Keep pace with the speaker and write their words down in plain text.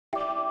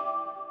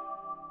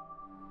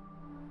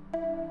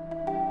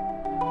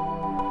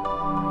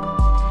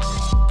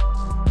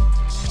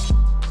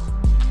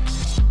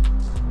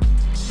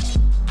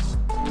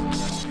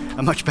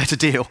a much better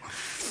deal.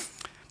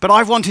 But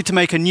I've wanted to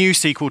make a new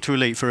sequel to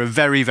Elite for a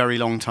very, very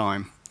long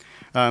time.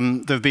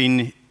 There have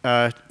been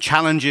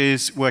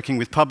challenges working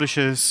with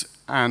publishers,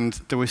 and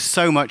there was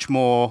so much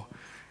more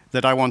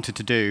that I wanted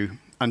to do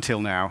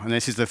until now. And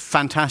this is a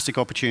fantastic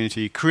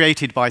opportunity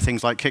created by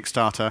things like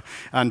Kickstarter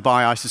and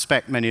by, I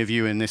suspect, many of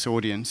you in this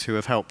audience who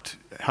have helped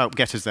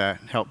get us there,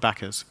 helped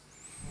back us.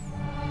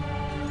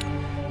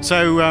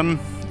 So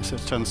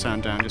let's turn the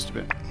sound down just a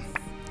bit.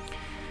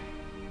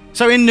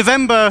 So in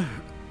November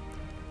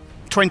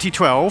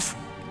 2012,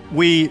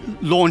 we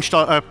launched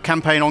a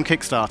campaign on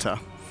Kickstarter.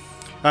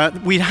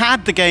 We'd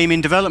had the game in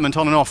development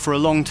on and off for a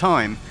long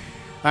time,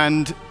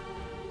 and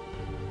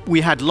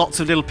we had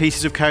lots of little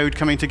pieces of code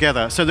coming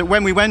together, so that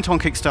when we went on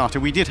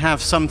Kickstarter, we did have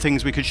some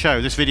things we could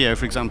show. This video,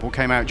 for example,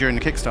 came out during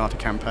the Kickstarter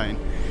campaign.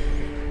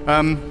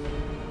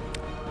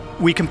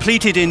 We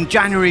completed in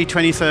January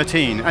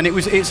 2013, and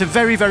it's a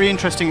very, very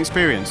interesting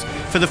experience.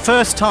 For the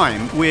first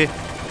time, we're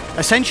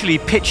essentially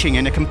pitching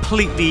in a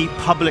completely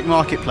public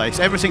marketplace.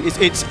 Everything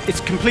it's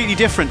completely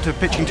different to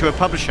pitching to a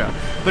publisher,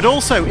 but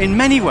also in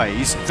many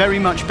ways very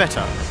much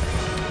better.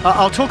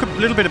 I'll talk a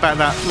little bit about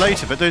that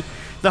later, but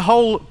the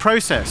whole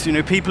process, you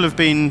know, people have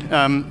been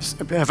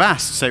have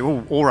asked, say,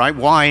 oh, all right,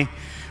 why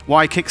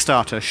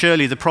Kickstarter?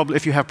 Surely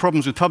if you have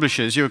problems with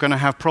publishers, you're going to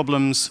have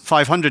problems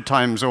 500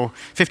 times or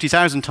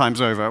 50,000 times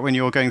over when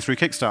you're going through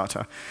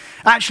Kickstarter.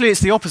 Actually,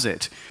 it's the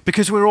opposite,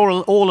 because we're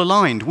all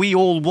aligned. We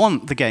all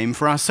want the game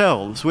for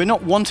ourselves. We're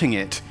not wanting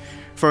it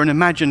for an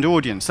imagined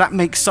audience. That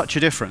makes such a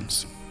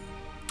difference.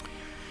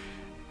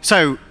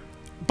 So,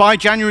 by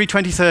January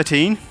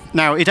 2013,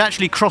 now it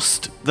actually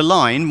crossed the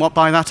line.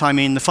 By that I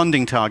mean the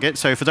funding target.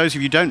 So for those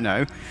of you who don't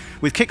know,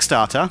 with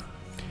Kickstarter,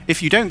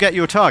 if you don't get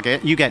your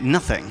target, you get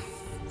nothing.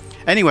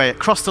 Anyway, it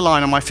crossed the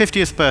line on my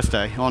 50th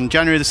birthday, on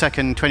January the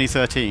 2nd,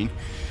 2013.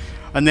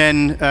 And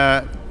then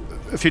a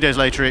few days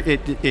later,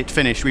 it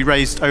finished. We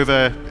raised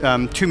over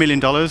 $2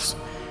 million,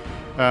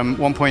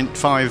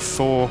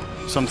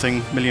 1.54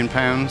 something million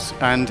pounds,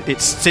 and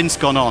it's since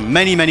gone on.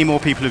 Many, many more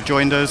people have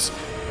joined us.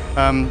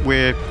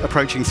 We're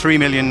approaching 3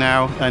 million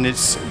now, and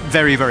it's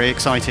very, very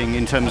exciting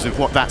in terms of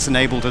what that's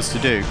enabled us to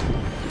do.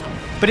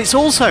 But it's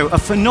also a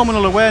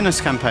phenomenal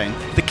awareness campaign.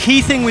 The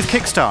key thing with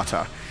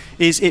Kickstarter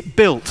is it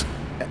built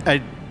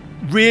a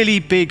really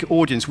big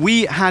audience.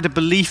 We had a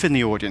belief in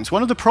the audience.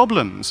 One of the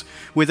problems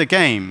with a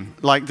game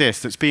like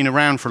this that's been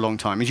around for a long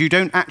time is you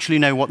don't actually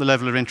know what the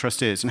level of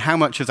interest is and how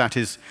much of that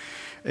is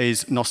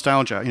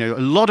nostalgia. You know, a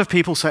lot of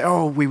people say,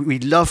 oh, we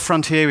love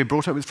Frontier, we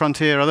brought up with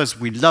Frontier. Others,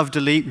 we loved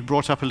Elite, we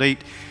brought up Elite.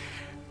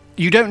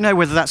 You don't know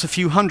whether that's a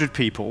few hundred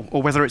people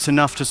or whether it's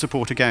enough to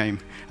support a game.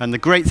 And the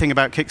great thing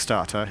about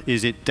Kickstarter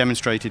is it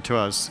demonstrated to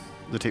us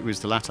that it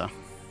was the latter.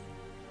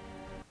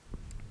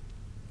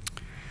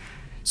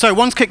 So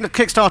once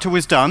Kickstarter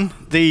was done,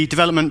 the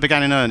development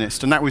began in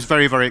earnest, and that was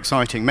very, very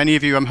exciting. Many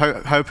of you, I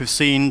hope, have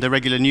seen the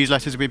regular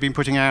newsletters we've been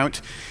putting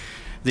out,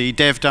 the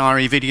dev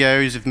diary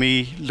videos of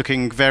me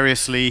looking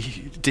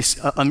variously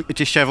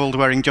disheveled,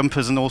 wearing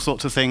jumpers and all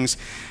sorts of things.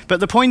 But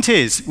the point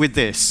is, with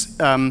this,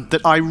 that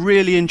I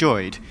really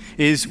enjoyed,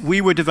 is we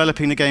were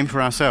developing the game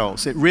for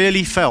ourselves. It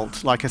really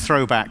felt like a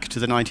throwback to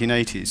the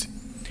 1980s.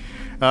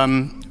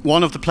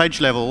 One of the pledge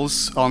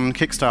levels on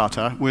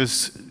Kickstarter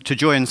was to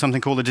join something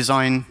called a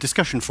design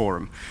discussion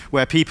forum,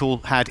 where people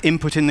had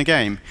input in the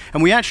game.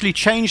 And we actually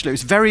changed it. It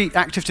was very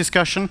active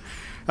discussion.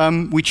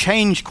 We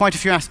changed quite a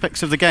few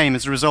aspects of the game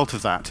as a result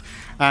of that.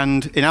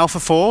 And in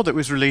Alpha 4, that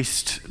was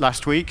released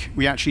last week,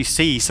 we actually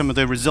see some of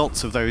the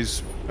results of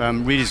those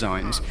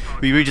redesigns.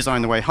 We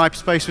redesigned the way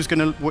hyperspace was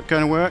going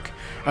to work,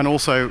 and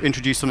also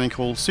introduced something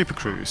called Super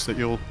Cruise that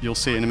you'll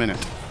see in a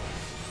minute.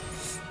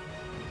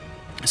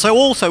 So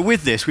also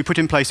with this, we put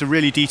in place a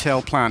really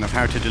detailed plan of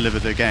how to deliver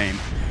the game.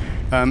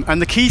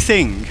 And the key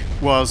thing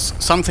was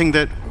something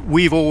that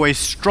we've always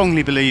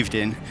strongly believed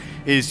in,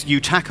 is you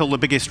tackle the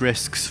biggest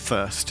risks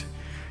first.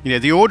 You know,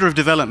 the order of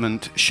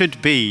development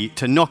should be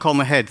to knock on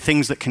the head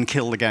things that can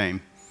kill the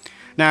game.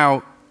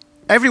 Now,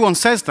 everyone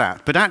says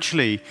that, but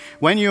actually,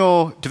 when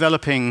you're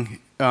developing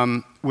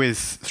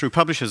through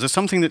publishers, there's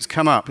something that's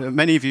come up that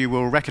many of you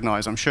will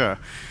recognize, I'm sure,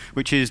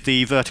 which is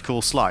the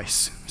vertical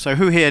slice. So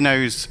who here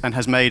knows and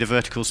has made a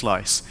vertical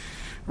slice?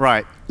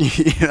 Right,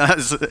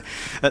 that's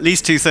at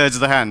least 2/3 of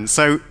the hands.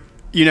 So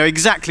you know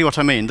exactly what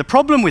I mean. The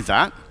problem with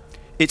that,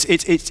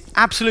 it's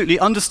absolutely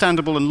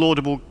understandable and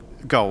laudable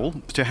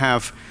goal to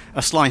have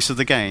a slice of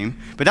the game,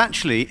 but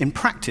actually, in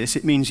practice,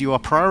 it means you are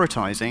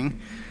prioritizing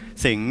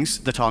things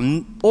that are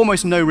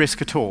almost no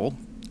risk at all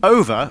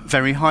over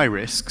very high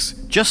risks,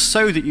 just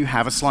so that you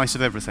have a slice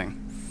of everything.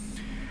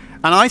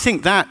 And I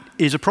think that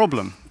is a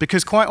problem,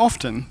 because quite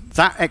often,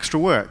 that extra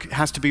work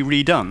has to be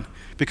redone,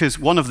 because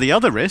one of the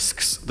other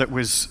risks that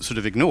was sort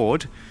of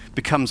ignored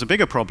becomes a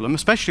bigger problem,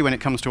 especially when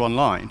it comes to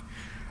online,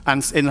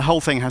 and the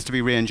whole thing has to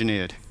be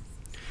re-engineered.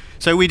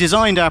 So we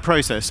designed our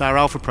process, our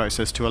alpha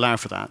process, to allow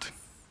for that.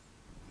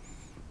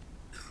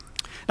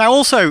 Now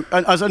also,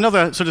 as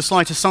another sort of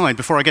slight aside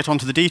before I get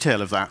onto the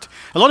detail of that,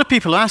 a lot of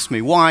people ask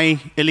me, why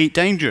Elite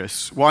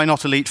Dangerous? Why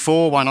not Elite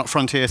 4? Why not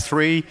Frontier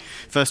 3?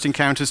 First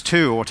Encounters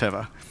 2 or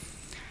whatever?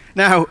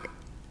 Now,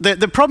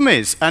 the problem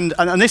is, and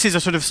this is a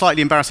sort of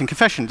slightly embarrassing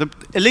confession, the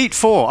Elite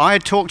 4, I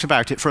had talked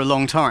about it for a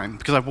long time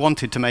because I've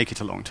wanted to make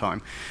it a long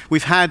time.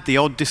 We've had the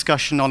odd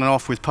discussion on and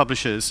off with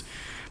publishers,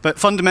 but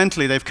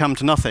fundamentally they've come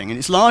to nothing. And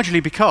it's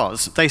largely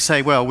because they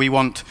say, well, we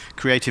want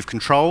creative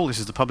control, this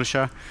is the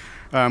publisher,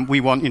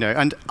 we want,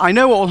 and I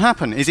know what will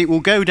happen is it will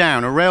go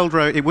down a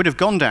railroad, it would have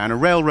gone down a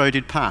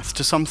railroaded path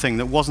to something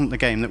that wasn't the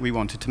game that we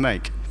wanted to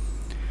make.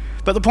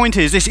 But the point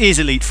is, this is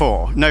Elite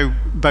 4, no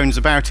bones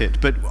about it,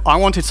 but I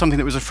wanted something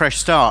that was a fresh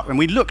start, and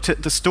we looked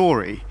at the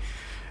story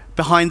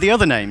behind the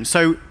other names.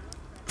 So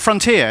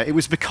Frontier, it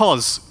was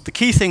because the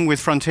key thing with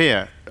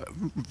Frontier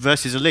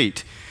versus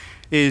Elite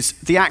is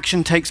the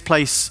action takes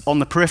place on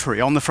the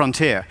periphery, on the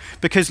frontier.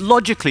 Because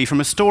logically,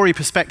 from a story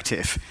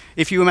perspective,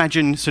 if you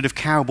imagine sort of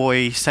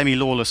cowboy,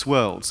 semi-lawless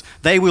worlds,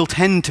 they will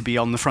tend to be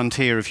on the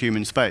frontier of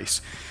human space.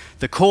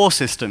 The core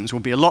systems will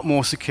be a lot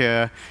more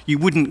secure. You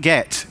wouldn't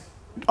get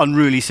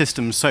unruly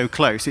systems so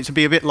close. It would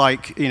be a bit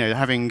like,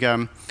 having,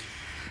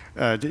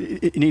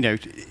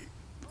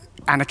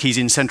 anarchies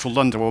in central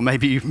London, or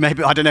maybe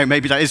I don't know,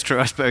 maybe that is true,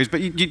 I suppose,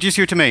 but you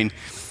see what I mean.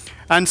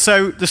 And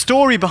so the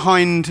story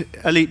behind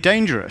Elite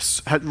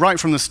Dangerous, right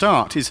from the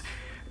start, is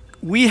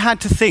we had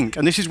to think,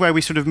 and this is where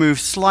we sort of move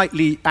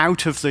slightly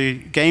out of the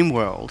game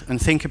world and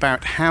think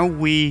about how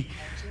we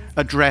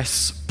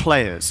address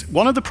players.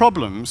 One of the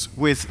problems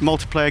with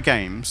multiplayer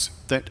games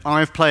that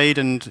I've played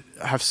and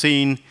have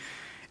seen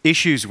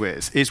issues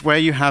with is where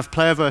you have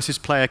player versus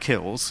player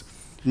kills,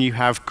 and you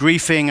have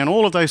griefing and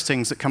all of those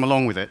things that come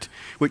along with it,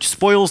 which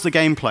spoils the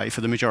gameplay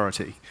for the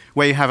majority,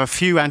 where you have a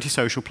few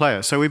antisocial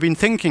players. So we've been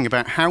thinking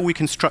about how we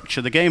can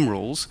structure the game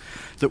rules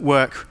that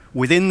work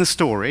within the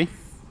story,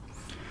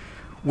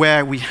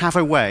 where we have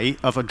a way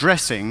of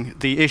addressing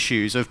the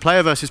issues of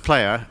player versus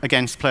player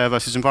against player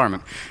versus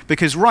environment.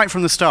 Because right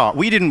from the start,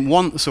 we didn't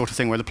want the sort of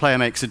thing where the player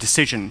makes a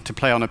decision to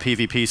play on a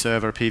PvP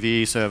server, a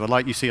PvE server,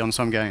 like you see on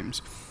some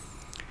games.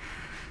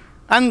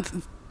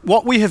 And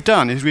what we have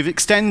done is we've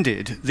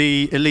extended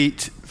the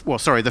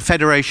the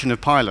Federation of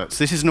Pilots.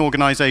 This is an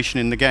organization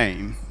in the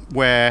game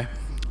where,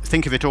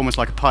 think of it almost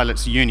like a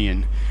pilots'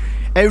 union.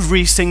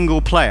 Every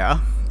single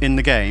player in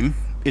the game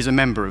is a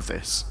member of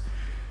this.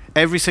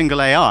 Every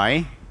single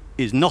AI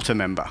is not a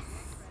member.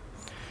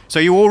 So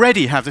you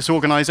already have this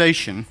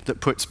organization that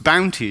puts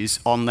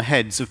bounties on the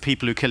heads of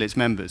people who kill its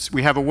members.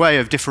 We have a way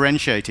of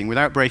differentiating,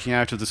 without breaking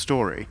out of the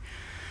story,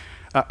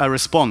 a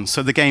response,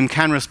 so the game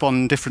can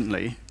respond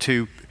differently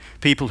to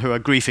people who are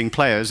griefing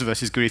players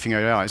versus griefing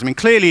AIs. I mean,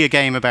 clearly a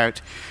game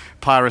about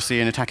piracy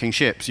and attacking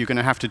ships, you're going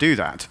to have to do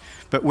that.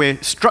 But we're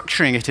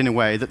structuring it in a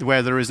way that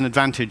where there is an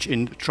advantage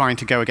in trying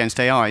to go against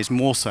AIs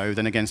more so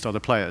than against other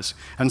players.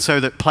 And so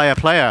that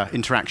player-player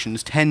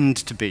interactions tend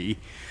to be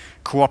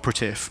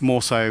cooperative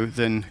more so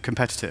than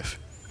competitive.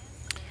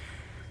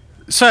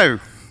 So,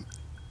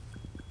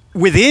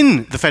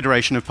 within the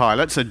Federation of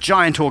Pilots, a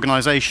giant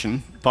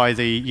organization by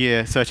the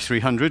year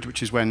 3300,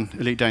 which is when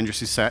Elite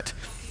Dangerous is set,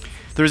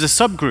 there is a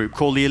subgroup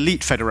called the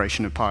Elite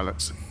Federation of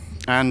Pilots.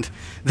 And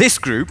this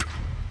group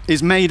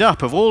is made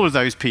up of all of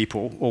those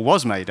people, or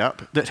was made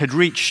up, that had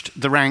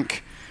reached the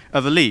rank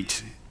of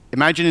Elite.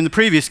 Imagine in the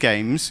previous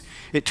games,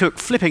 it took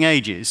flipping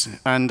ages.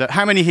 And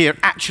how many here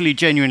actually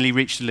genuinely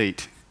reached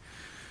Elite?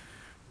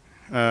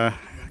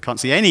 Can't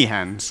see any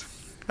hands.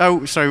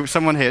 Oh, so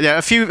someone here. Yeah,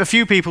 a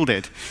few people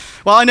did.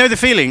 Well, I know the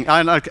feeling.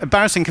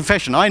 Embarrassing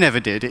confession, I never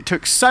did. It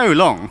took so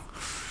long.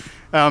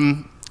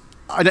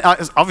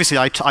 Obviously,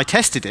 I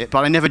tested it,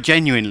 but I never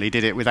genuinely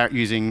did it without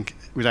using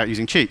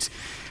cheats.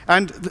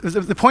 And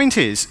the point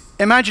is,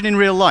 imagine in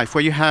real life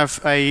where you have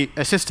a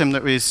system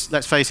that is,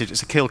 let's face it,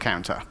 it's a kill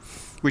counter,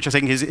 which I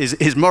think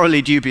is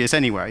morally dubious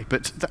anyway.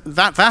 But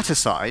that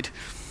aside,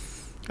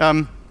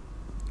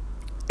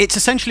 it's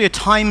essentially a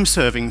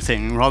time-serving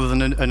thing rather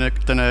than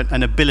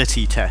an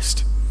ability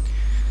test.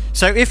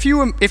 So if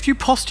you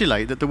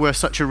postulate that there were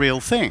such a real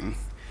thing,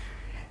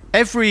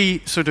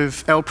 every sort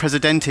of El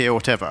Presidente or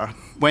whatever,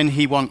 when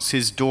he wants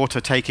his daughter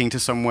taking to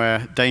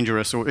somewhere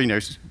dangerous, or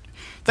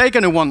they're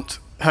going to want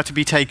her to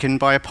be taken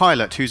by a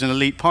pilot who's an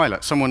elite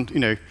pilot, someone,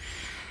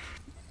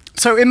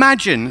 So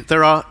imagine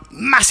there are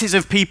masses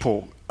of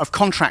people, of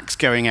contracts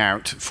going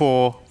out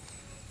for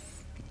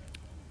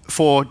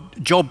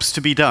jobs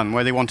to be done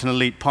where they want an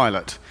elite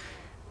pilot.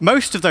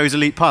 Most of those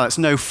elite pilots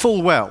know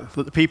full well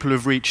that the people who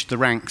have reached the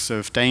ranks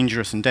of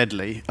dangerous and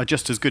deadly are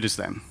just as good as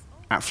them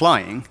at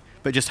flying,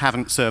 but just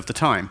haven't served the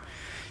time.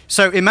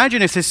 So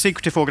imagine if this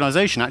secretive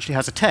organization actually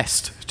has a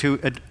test to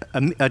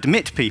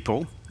admit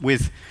people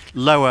with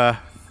lower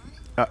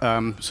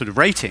sort of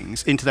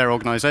ratings into their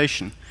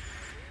organization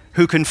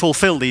who can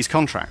fulfill these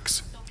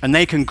contracts, and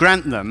they can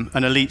grant them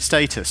an elite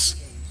status.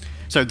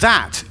 So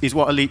that is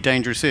what Elite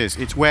Dangerous is.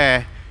 It's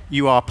where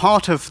you are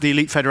part of the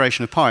Elite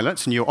Federation of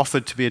Pilots, and you're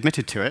offered to be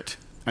admitted to it,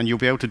 and you'll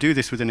be able to do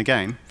this within a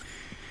game.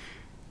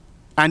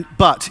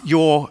 But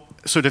you're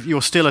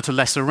still at a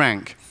lesser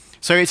rank.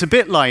 So it's a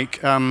bit like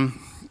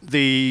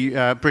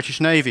the British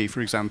Navy,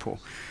 for example,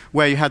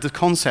 where you had the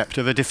concept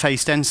of a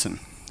defaced ensign.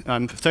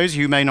 For those of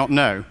you who may not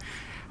know,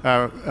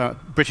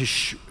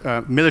 British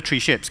military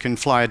ships can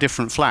fly a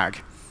different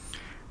flag.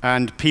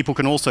 And people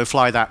can also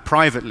fly that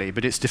privately,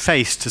 but it's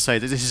defaced to say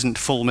that this isn't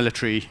full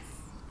military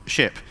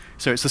ship.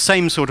 So it's the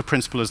same sort of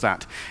principle as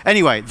that.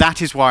 Anyway,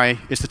 that is why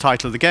it's the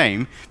title of the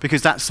game,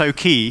 because that's so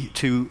key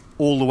to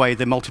all the way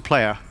the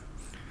multiplayer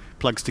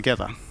plugs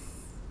together.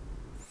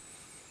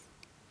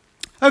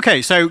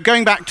 OK, so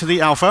going back to the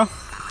alpha.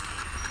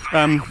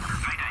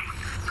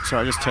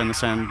 Sorry, I just turned the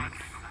sound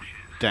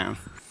down.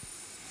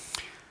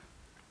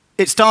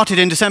 It started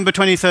in December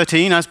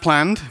 2013, as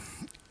planned.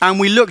 And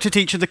we looked at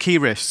each of the key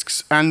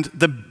risks. And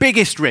the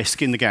biggest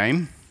risk in the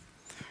game,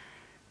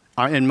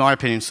 in my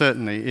opinion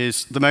certainly,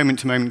 is the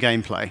moment-to-moment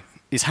gameplay,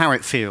 is how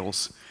it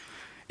feels.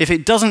 If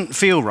it doesn't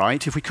feel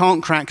right, if we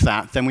can't crack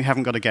that, then we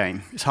haven't got a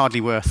game. It's hardly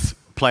worth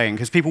playing,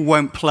 because people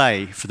won't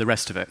play for the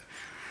rest of it.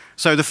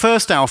 So the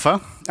first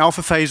alpha,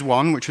 Alpha Phase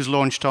 1, which was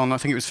launched on, I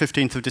think it was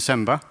 15th of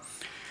December,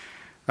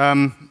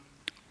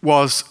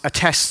 was a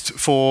test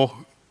for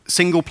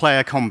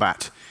single-player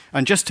combat.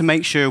 And just to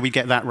make sure we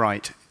get that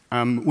right,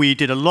 we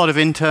did a lot of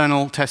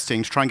internal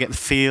testing to try and get the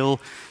feel,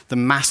 the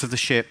mass of the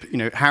ship,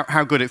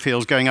 how good it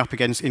feels going up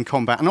against in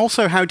combat, and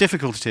also how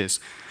difficult it is.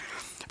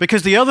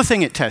 Because the other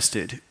thing it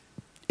tested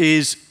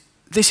is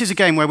this is a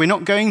game where we're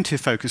not going to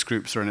focus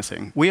groups or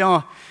anything. We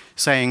are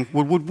saying,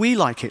 well, would we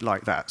like it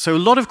like that? So a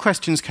lot of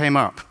questions came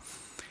up.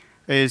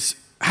 Is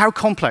how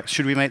complex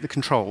should we make the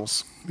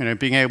controls?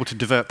 Being able to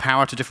divert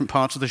power to different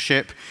parts of the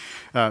ship,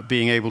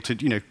 being able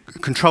to,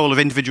 control of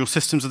individual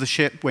systems of the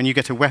ship. When you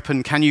get a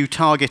weapon, can you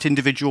target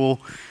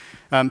individual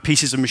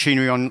pieces of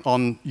machinery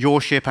on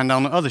your ship and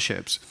on other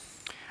ships?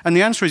 And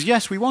the answer is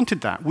yes, we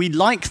wanted that. We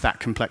like that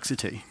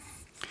complexity.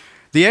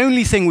 The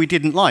only thing we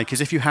didn't like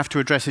is if you have to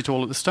address it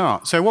all at the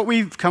start. So what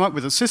we've come up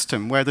with a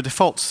system where the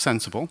default's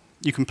sensible,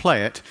 you can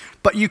play it,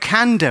 but you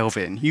can delve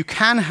in. You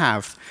can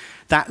have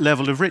that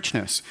level of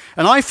richness.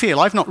 And I feel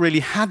I've not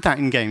really had that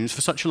in games for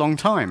such a long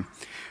time.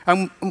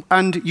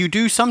 And you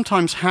do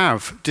sometimes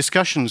have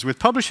discussions with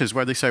publishers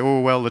where they say, oh,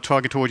 well, the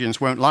target audience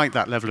won't like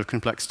that level of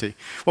complexity.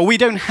 Well, we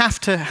don't have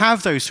to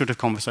have those sort of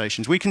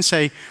conversations. We can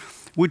say,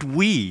 would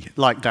we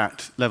like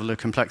that level of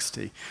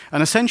complexity?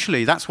 And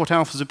essentially, that's what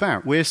alpha's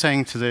about. We're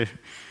saying to the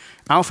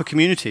alpha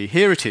community,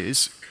 here it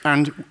is,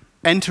 and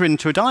enter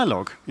into a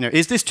dialogue.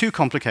 Is this too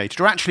complicated?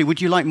 Or actually, would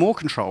you like more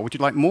control? Would you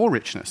like more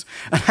richness?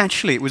 And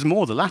actually, it was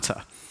more the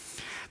latter.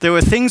 There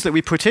were things that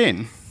we put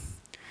in,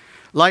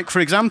 like, for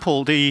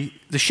example, the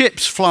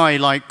ships fly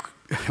like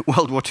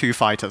World War II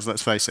fighters,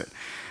 let's face it.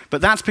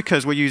 But that's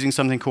because we're using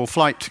something called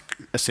flight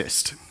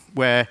assist,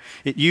 where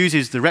it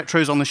uses the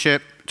retros on the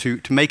ship to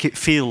make it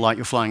feel like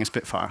you're flying a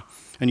Spitfire.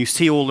 And you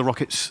see all the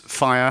rockets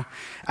fire.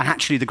 And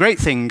actually, the great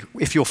thing,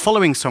 if you're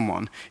following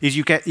someone, is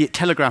it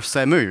telegraphs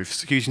their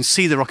moves. You can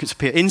see the rockets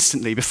appear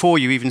instantly before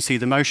you even see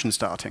the motion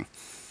starting.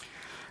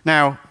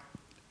 Now,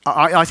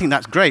 I think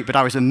that's great, but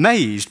I was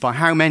amazed by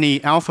how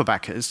many alpha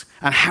backers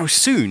and how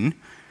soon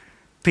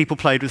people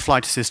played with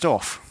flight assist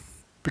off,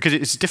 because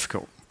it's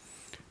difficult.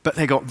 But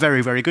they got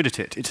very, very good at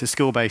it. It's a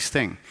skill-based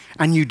thing.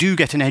 And you do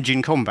get an edge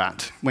in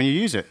combat when you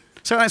use it.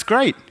 So that's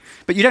great.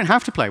 But you don't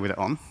have to play with it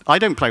on. I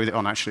don't play with it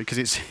on, actually, because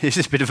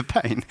it's a bit of a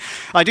pain.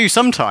 I do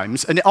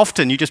sometimes, and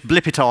often you just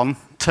blip it on,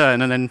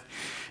 turn, and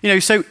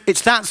then, so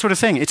it's that sort of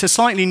thing. It's a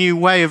slightly new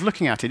way of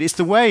looking at it. It's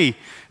the way,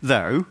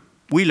 though,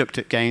 we looked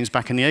at games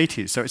back in the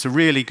 80s. So it's a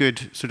really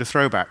good sort of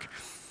throwback.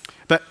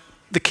 But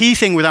the key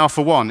thing with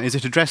Alpha 1 is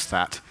it addressed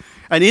that.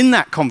 And in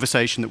that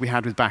conversation that we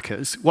had with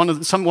backers, one of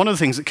the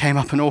things that came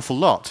up an awful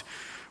lot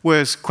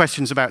was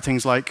questions about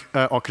things like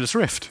Oculus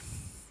Rift.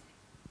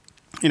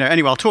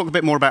 Anyway, I'll talk a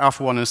bit more about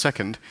Alpha 1 in a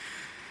second.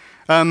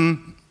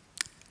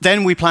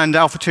 Then we planned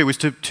Alpha 2 was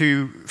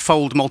to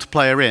fold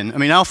multiplayer in. I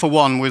mean, Alpha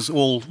 1 was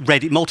all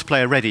ready,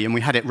 multiplayer ready, and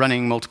we had it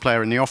running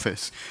multiplayer in the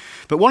office.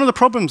 But one of the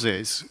problems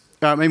is,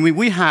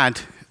 we had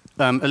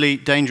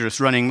Elite Dangerous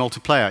running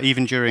multiplayer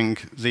even during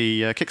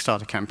the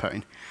Kickstarter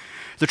campaign.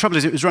 The trouble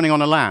is it was running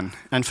on a LAN.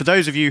 And for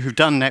those of you who've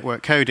done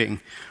network coding,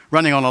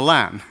 running on a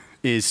LAN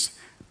is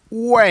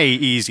way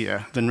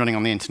easier than running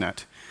on the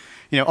internet.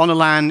 On a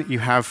LAN, you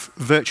have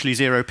virtually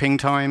zero ping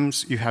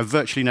times. You have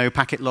virtually no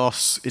packet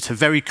loss. It's a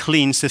very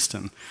clean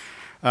system.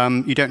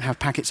 You don't have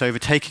packets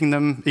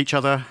overtaking each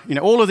other.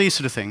 All of these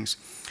sort of things.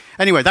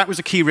 Anyway, that was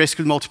a key risk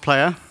with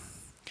multiplayer.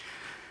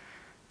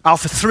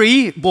 Alpha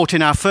 3 brought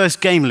in our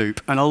first game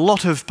loop and a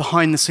lot of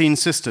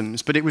behind-the-scenes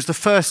systems. But it was the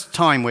first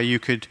time where you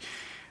could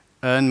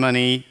earn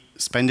money,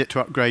 spend it to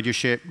upgrade your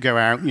ship, go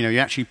out. You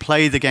actually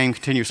play the game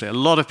continuously. A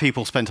lot of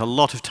people spent a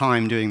lot of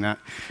time doing that.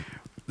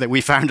 That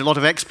we found a lot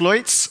of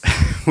exploits,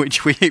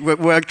 which we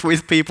worked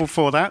with people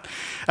for that.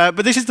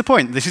 But this is the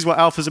point. This is what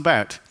Alpha's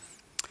about.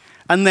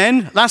 And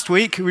then, last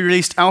week, we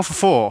released Alpha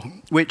 4,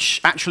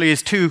 which actually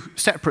is two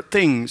separate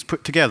things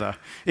put together.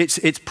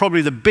 It's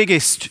probably the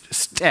biggest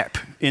step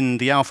in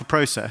the Alpha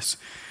process.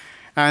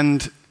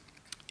 And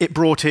it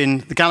brought in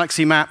the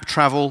galaxy map,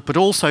 travel, but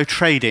also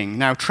trading.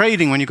 Now,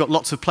 trading, when you've got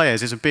lots of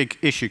players, is a big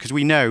issue, because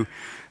we know,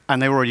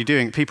 and they're already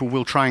doing it, people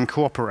will try and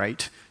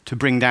cooperate to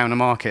bring down a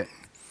market.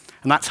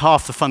 And that's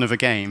half the fun of a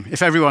game.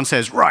 If everyone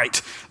says,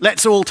 right,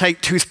 let's all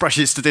take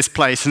toothbrushes to this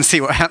place and see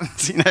what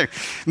happens, you know,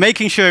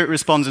 making sure it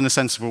responds in a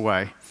sensible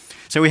way.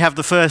 So we have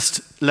the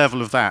first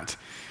level of that.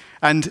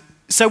 And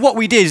so what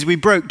we did is we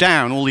broke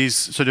down all these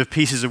sort of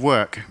pieces of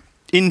work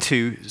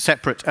into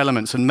separate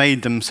elements and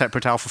made them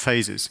separate alpha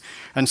phases.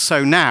 And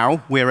so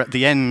now we're at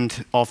the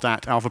end of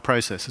that alpha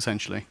process,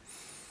 essentially.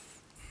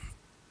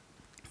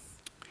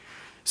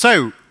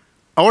 So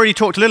I already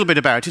talked a little bit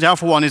about it.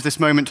 Alpha 1 is this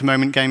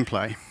moment-to-moment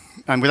gameplay.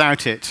 And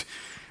without it,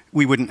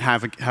 we wouldn't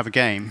have a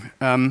game.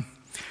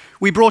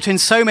 We brought in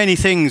so many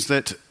things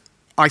that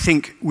I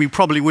think we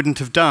probably wouldn't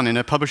have done in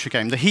a publisher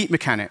game. The heat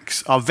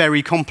mechanics are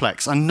very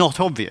complex and not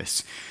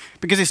obvious,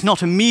 because it's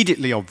not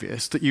immediately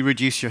obvious that you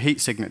reduce your heat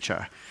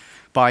signature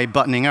by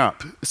buttoning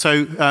up.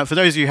 So for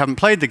those of you who haven't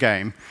played the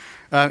game,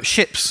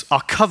 ships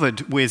are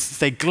covered with,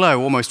 they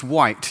glow almost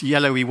white,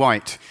 yellowy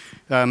white,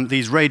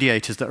 these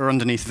radiators that are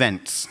underneath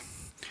vents.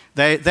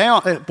 They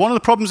are, one of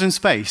the problems in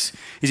space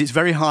is it's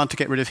very hard to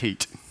get rid of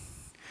heat.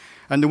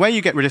 And the way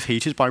you get rid of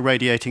heat is by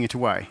radiating it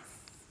away.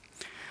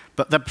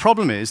 But the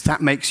problem is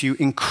that makes you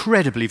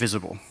incredibly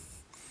visible,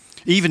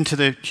 even to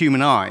the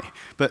human eye.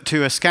 But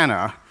to a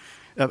scanner,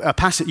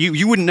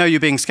 you wouldn't know you're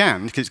being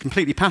scanned because it's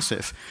completely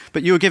passive,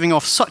 but you're giving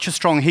off such a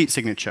strong heat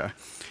signature.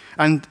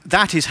 And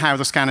that is how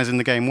the scanners in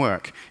the game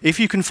work. If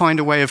you can find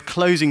a way of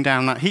closing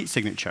down that heat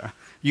signature,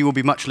 you will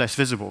be much less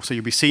visible. So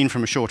you'll be seen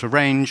from a shorter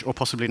range or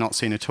possibly not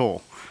seen at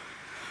all.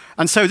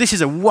 And so this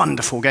is a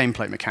wonderful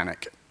gameplay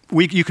mechanic.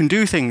 You can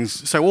do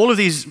things. So all of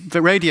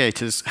the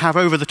radiators have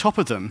over the top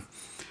of them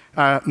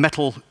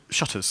metal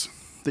shutters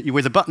that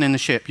with a button in the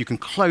ship, you can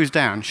close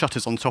down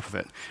shutters on top of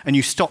it, and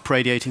you stop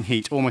radiating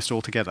heat almost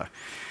altogether.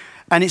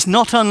 And it's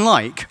not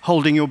unlike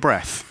holding your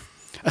breath.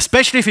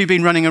 Especially if you've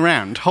been running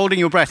around, holding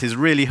your breath is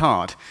really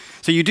hard.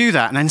 So you do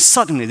that, and then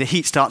suddenly the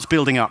heat starts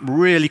building up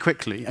really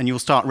quickly, and you'll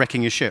start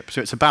wrecking your ship.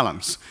 So it's a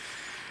balance.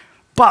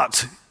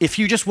 But if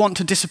you just want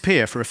to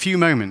disappear for a few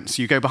moments,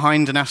 you go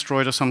behind an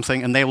asteroid or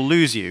something, and they will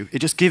lose you. It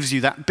just gives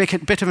you that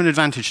bit of an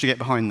advantage to get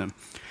behind them.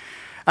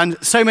 And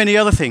so many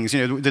other things,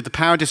 you know, the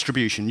power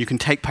distribution, you can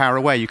take power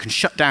away, you can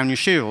shut down your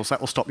shields, that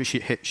will stop your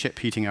ship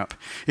heating up.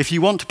 If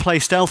you want to play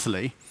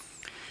stealthily,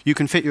 you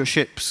can fit your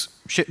ship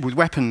with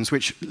weapons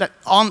which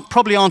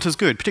probably aren't as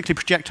good, particularly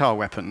projectile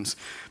weapons.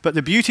 But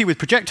the beauty with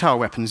projectile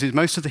weapons is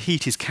most of the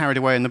heat is carried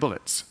away in the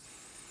bullets.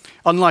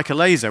 Unlike a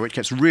laser, which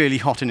gets really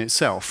hot in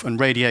itself and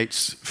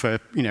radiates for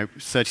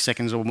 30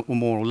 seconds or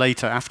more or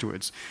later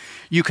afterwards,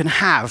 you can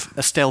have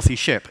a stealthy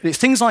ship. It's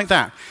things like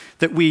that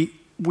that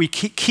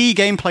key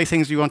gameplay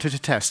things we wanted to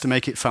test to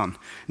make it fun.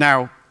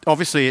 Now,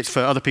 obviously, it's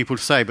for other people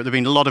to say, but there's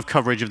been a lot of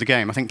coverage of the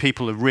game. I think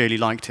people have really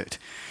liked it.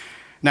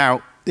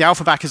 Now, the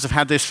alpha backers have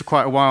had this for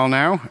quite a while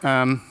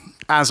now.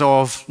 As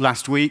of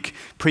last week,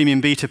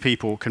 premium beta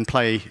people can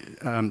play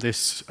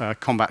this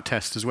combat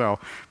test as well,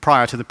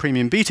 prior to the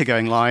premium beta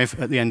going live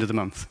at the end of the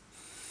month.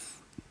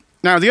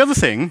 Now, the other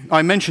thing,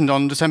 I mentioned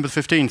on December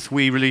 15th,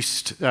 we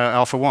released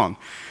Alpha 1.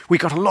 We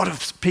got a lot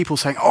of people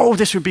saying, oh,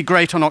 this would be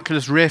great on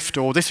Oculus Rift,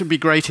 or this would be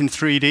great in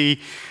 3D,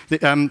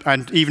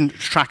 and even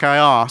Track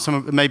IR.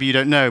 Maybe you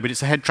don't know, but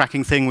it's a head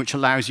tracking thing which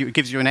allows you, it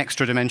gives you an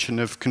extra dimension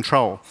of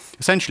control.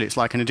 Essentially, it's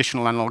like an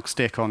additional analog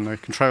stick on the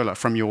controller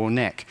from your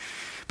neck.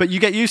 But you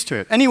get used to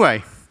it.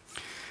 Anyway,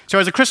 so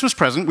as a Christmas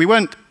present, we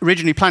weren't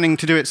originally planning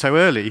to do it so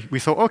early. We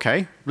thought,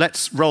 OK,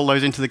 let's roll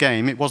those into the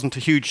game. It wasn't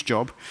a huge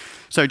job.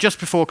 So just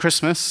before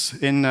Christmas,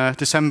 in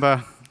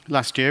December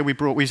last year, we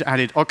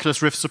added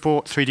Oculus Rift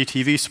support, 3D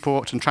TV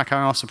support, and Track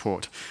IR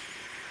support.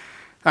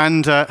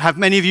 And have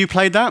many of you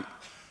played that?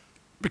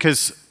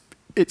 Because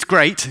it's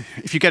great.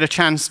 If you get a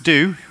chance,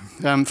 do.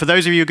 For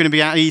those of you who are going to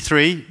be at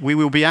E3, we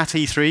will be at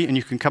E3, and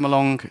you can come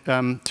along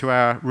to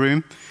our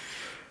room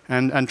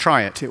and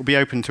try it. It will be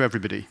open to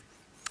everybody.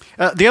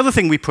 The other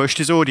thing we pushed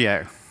is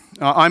audio.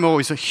 I'm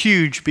always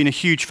been a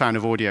huge fan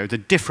of audio, the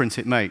difference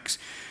it makes.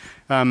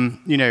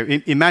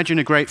 Imagine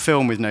a great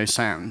film with no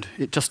sound.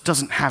 It just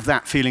doesn't have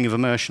that feeling of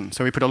immersion.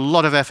 So we put a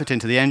lot of effort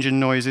into the engine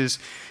noises,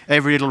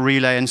 every little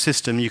relay and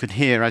system you can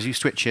hear as you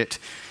switch it.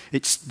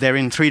 They're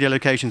in 3D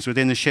locations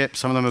within the ship.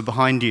 Some of them are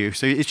behind you.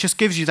 So it just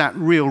gives you that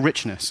real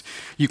richness.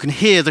 You can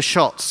hear the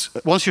shots.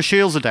 Once your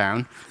shields are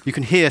down, you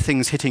can hear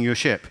things hitting your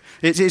ship.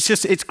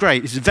 It's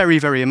great. It's very,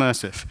 very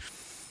immersive.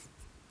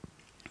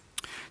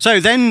 So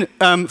then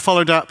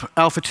followed up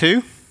Alpha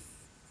 2.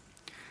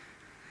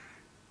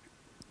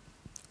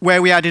 Where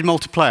we added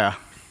multiplayer.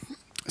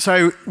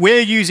 So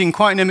we're using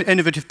quite an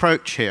innovative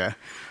approach here.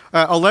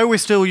 Although we're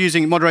still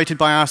using moderated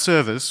by our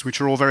servers, which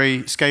are all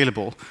very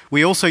scalable,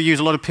 we also use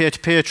a lot of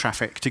peer-to-peer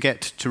traffic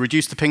to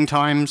reduce the ping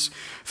times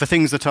for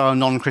things that are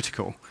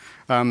non-critical,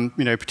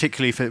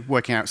 particularly for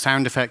working out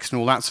sound effects and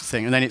all that sort of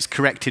thing, and then it's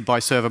corrected by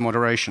server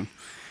moderation.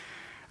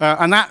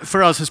 And that,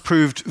 for us, has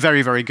proved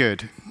very, very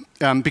good.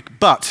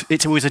 But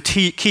it's always a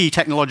key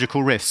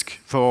technological risk.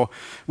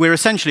 We're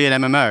essentially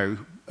an MMO,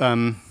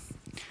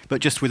 but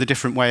just with a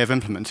different way of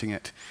implementing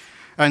it.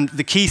 And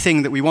the key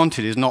thing that we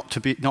wanted is not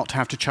to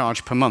have to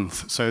charge per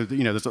month. So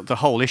there's the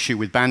whole issue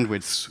with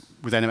bandwidths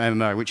with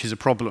MMO, which is a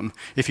problem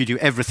if you do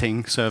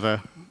everything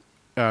server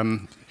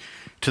to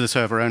the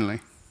server only.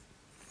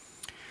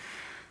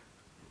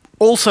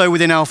 Also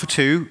within Alpha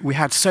 2, we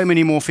had so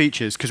many more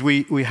features because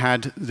we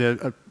had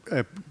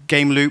a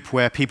game loop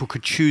where people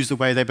could choose the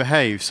way they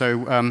behave.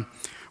 So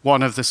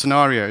one of the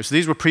scenarios,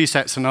 these were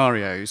preset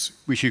scenarios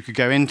which you could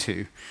go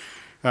into.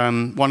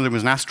 One of them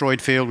was an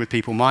asteroid field with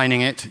people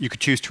mining it. You could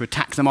choose to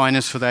attack the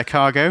miners for their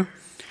cargo.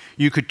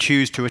 You could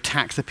choose to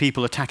attack the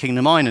people attacking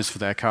the miners for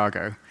their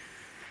cargo.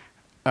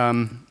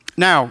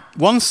 Now,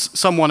 once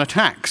someone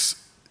attacks,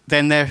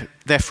 then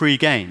they're free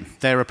game.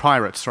 They're a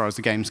pirate as far as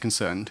the game's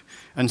concerned.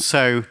 And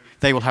so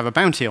they will have a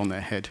bounty on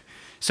their head.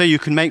 So you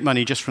can make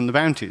money just from the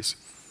bounties.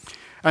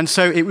 And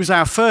so it was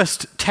our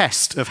first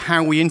test of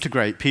how we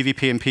integrate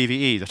PvP and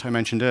PvE that I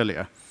mentioned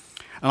earlier.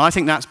 And I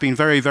think that's been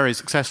very, very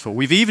successful.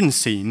 We've even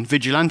seen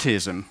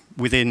vigilantism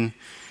within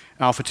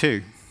Alpha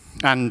 2,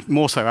 and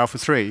more so Alpha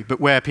 3, but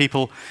where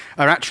people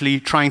are actually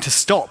trying to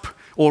stop,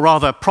 or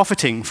rather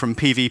profiting from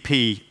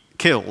PvP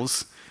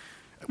kills,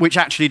 which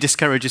actually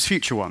discourages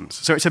future ones.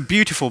 So it's a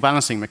beautiful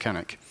balancing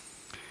mechanic.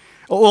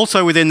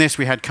 Also within this,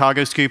 we had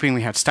cargo scooping,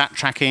 we had stat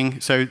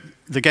tracking, so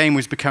the game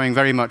was becoming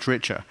very much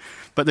richer.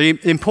 But the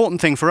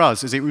important thing for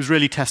us is it was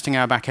really testing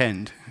our back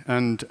end.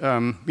 And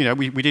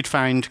we did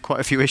find quite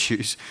a few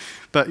issues,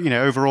 but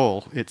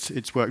overall,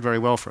 it's worked very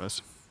well for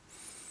us.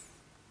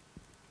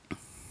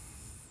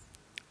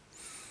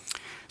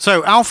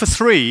 So Alpha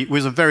 3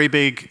 was a very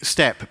big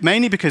step,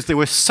 mainly because there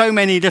were so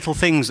many little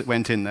things that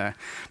went in there.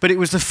 But it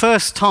was the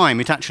first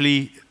time it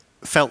actually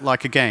felt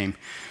like a game.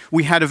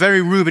 We had a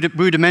very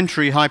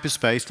rudimentary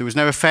hyperspace. There was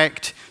no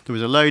effect. There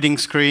was a loading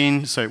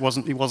screen, so it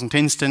wasn't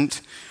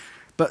instant.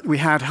 But we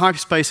had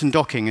hyperspace and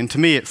docking, and to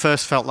me, it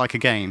first felt like a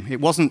game. It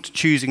wasn't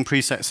choosing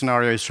preset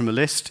scenarios from a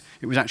list.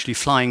 It was actually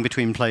flying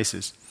between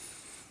places.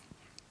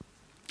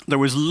 There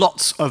was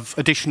lots of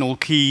additional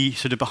key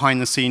sort of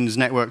behind-the-scenes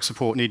network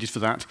support needed for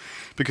that,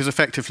 because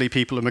effectively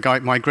people are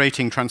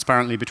migrating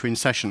transparently between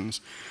sessions.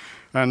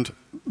 And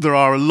there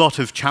are a lot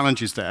of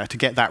challenges there to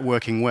get that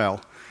working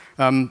well.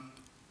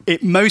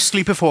 It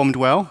mostly performed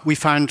well. We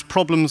found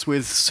problems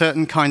with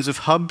certain kinds of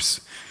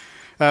hubs,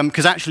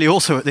 because actually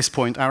also at this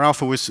point, our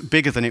alpha was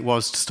bigger than it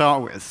was to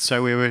start with.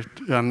 So we were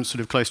sort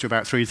of close to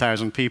about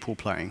 3,000 people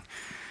playing.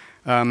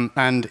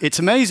 And it's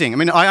amazing. I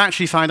mean, I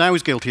actually find I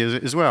was guilty of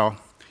it as well.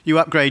 You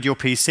upgrade your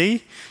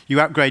PC, you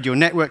upgrade your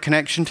network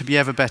connection to be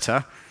ever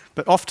better,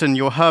 but often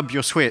your hub,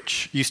 your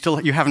switch,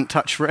 you haven't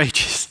touched for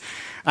ages.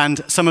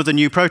 And some of the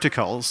new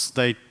protocols,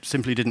 they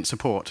simply didn't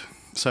support.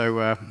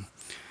 So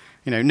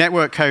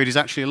network code is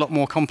actually a lot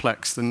more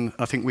complex than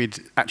I think we'd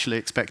actually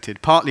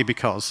expected, partly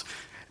because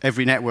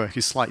every network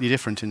is slightly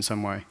different in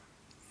some way.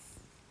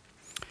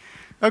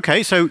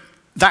 OK, so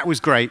that was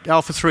great.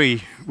 Alpha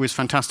 3 was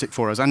fantastic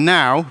for us. And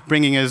now,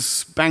 bringing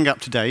us bang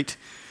up to date,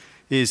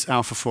 is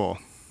Alpha 4.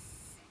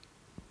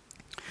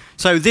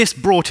 So this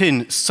brought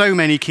in so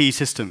many key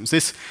systems.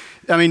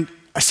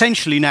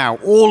 Essentially now,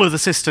 all of the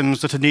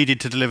systems that are needed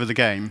to deliver the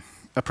game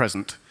are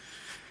present.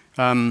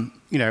 I'm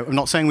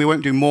not saying we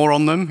won't do more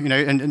on them.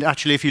 And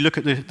actually, if you look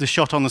at the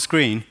shot on the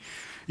screen,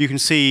 you can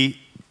see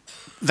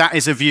that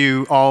is a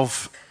view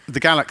of the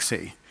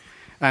galaxy.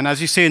 And as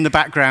you see in the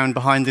background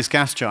behind this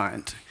gas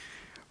giant,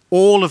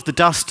 all of the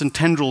dust and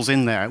tendrils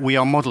in there we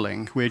are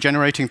modeling. We're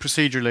generating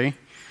procedurally.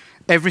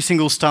 Every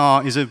single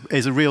star is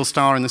a real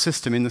star in the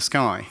system in the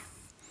sky.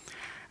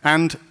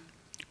 And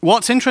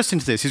what's interesting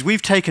to this is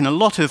we've taken a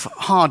lot of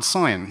hard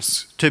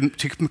science to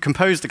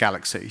compose the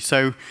galaxy.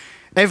 So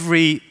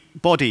every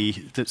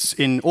body that's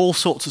in all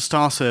sorts of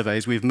star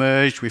surveys we've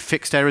merged, we've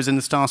fixed errors in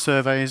the star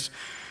surveys.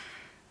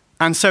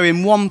 And so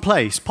in one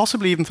place,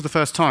 possibly even for the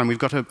first time, we've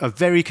got a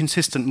very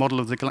consistent model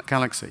of the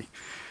galaxy.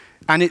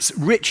 And it's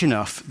rich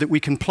enough that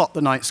we can plot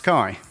the night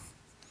sky.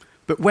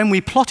 But when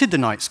we plotted the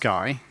night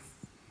sky,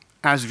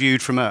 as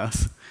viewed from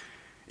Earth,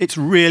 it's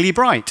really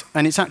bright,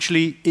 and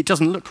it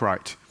doesn't look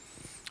right.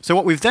 So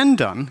what we've then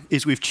done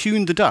is we've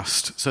tuned the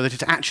dust so that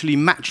it actually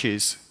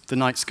matches the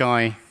night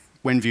sky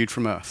when viewed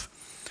from Earth.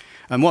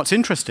 And what's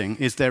interesting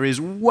is there is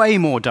way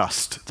more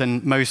dust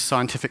than most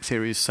scientific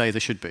theories say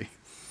there should be.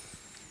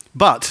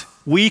 But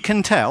we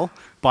can tell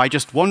by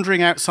just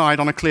wandering outside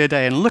on a clear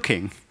day and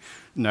looking,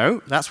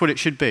 no, that's what it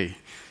should be.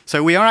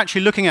 So we are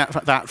actually looking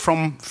at that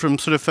from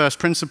sort of first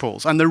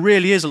principles, and there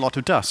really is a lot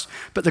of dust.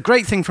 But the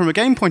great thing from a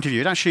game point of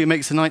view, it actually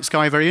makes the night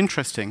sky very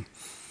interesting.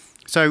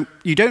 So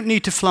you don't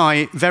need to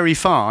fly very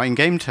far, in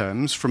game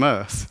terms, from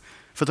Earth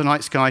for the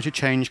night sky to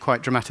change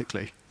quite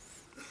dramatically.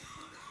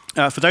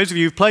 For those of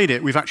you who've played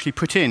it, we've actually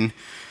put in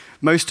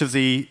most of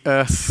the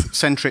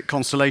Earth-centric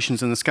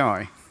constellations in the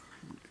sky.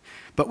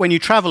 But when you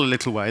travel a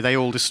little way, they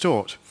all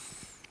distort.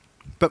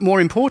 But more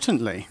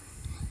importantly,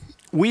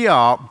 we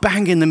are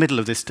bang in the middle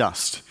of this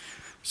dust.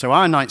 So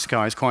our night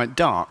sky is quite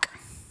dark.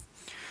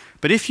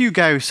 But if you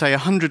go, say,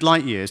 100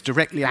 light years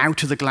directly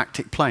out of the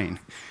galactic plane,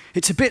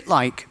 it's a bit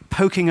like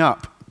poking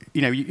up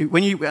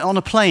when you on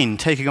a plane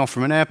taking off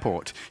from an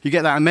airport, you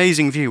get that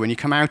amazing view when you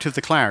come out of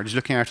the clouds,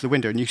 looking out of the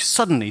window, and you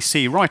suddenly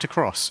see right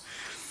across.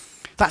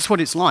 That's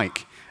what it's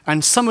like.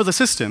 And some of the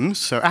systems,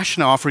 so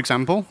Ashnar, for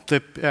example,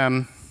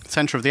 the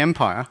center of the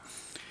empire,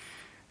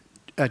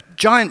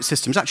 giant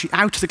systems actually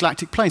out of the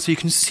galactic plane, so you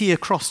can see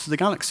across to the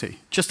galaxy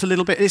just a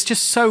little bit. It's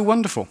just so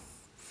wonderful.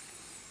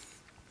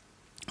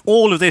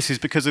 All of this is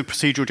because of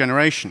procedural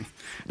generation.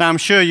 Now, I'm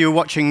sure you're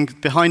watching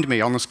behind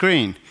me on the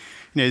screen,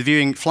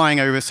 flying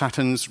over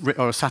Saturn's,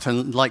 or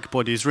Saturn-like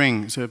body's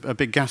rings, a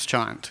big gas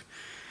giant.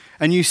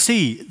 And you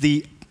see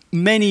the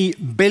many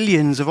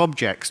billions of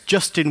objects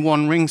just in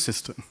one ring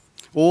system,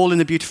 all in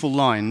the beautiful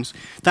lines.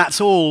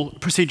 That's all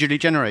procedurally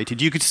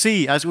generated. You could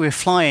see, as we're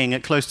flying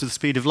at close to the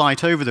speed of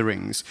light over the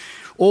rings,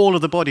 all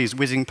of the bodies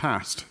whizzing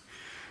past.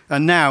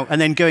 And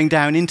then going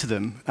down into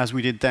them, as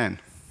we did then.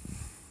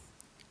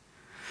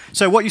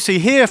 So what you see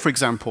here, for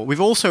example,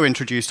 we've also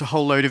introduced a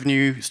whole load of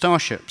new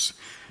starships.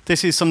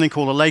 This is something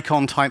called a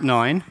Lakon Type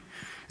 9.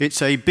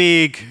 It's a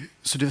big,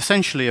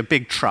 essentially a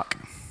big truck.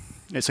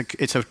 It's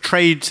a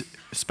trade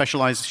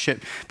specialized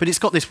ship, but it's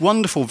got this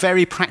wonderful,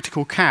 very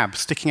practical cab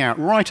sticking out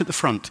right at the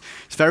front.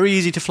 It's very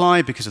easy to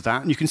fly because of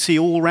that, and you can see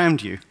all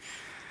around you.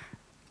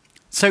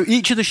 So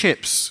each of the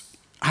ships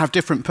have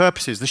different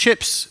purposes. The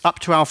ships up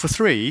to Alpha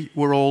 3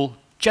 were all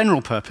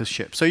general purpose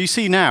ships. So you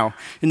see now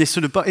in this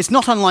it's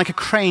not unlike a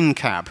crane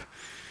cab.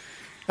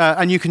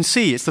 And you can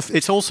see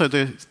it's also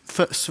the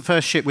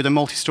first ship with a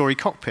multi-story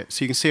cockpit,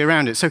 so you can see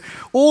around it. So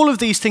all of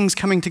these things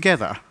coming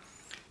together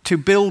to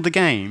build a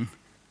game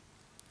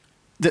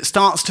that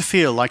starts to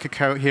feel like a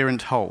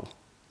coherent whole.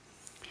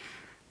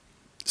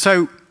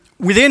 So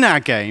within our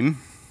game,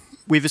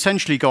 we've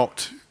essentially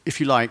got, if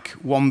you like,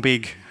 one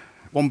big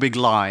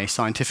lie,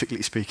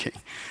 scientifically speaking.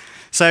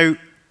 So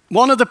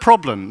one of the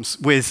problems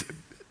with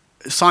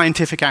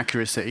scientific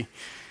accuracy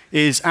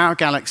is our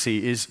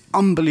galaxy is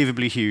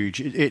unbelievably huge.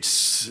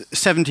 It's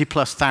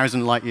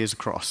 70,000+ light years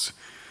across,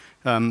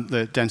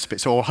 the dense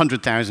bits, or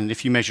 100,000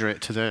 if you measure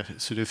it to the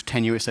sort of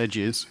tenuous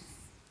edges.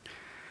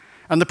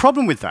 And the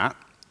problem with that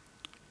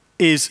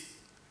is,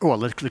 well,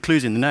 the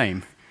clue's in the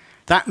name.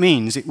 That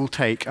means it will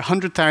take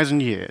 100,000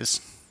 years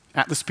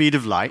at the speed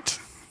of light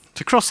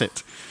to cross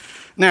it.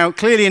 Now,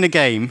 clearly in a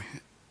game,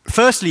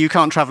 firstly, you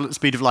can't travel at the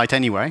speed of light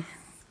anyway.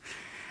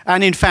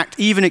 And in fact,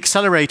 even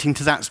accelerating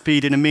to that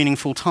speed in a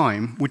meaningful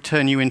time would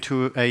turn you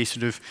into a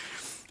sort of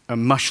a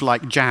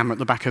mush-like jam at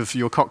the back of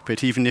your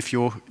cockpit, even if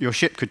your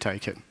ship could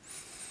take it.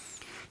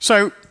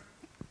 So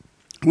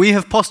we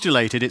have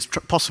postulated it's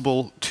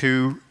possible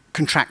to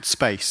contract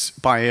space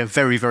by a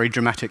very, very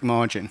dramatic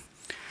margin.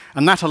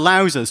 And that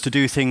allows us to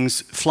do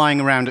things flying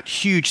around at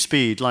huge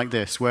speed like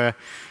this, where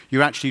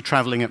you're actually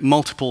traveling at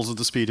multiples of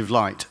the speed of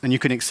light, and you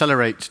can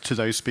accelerate to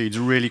those speeds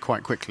really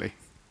quite quickly.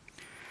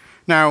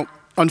 Now,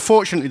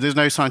 unfortunately, there's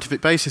no scientific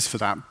basis for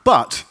that,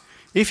 but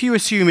if you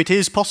assume it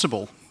is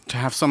possible to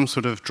have some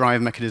sort of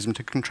drive mechanism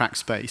to contract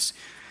space,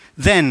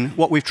 then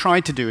what we've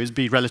tried to do is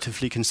be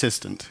relatively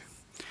consistent.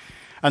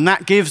 And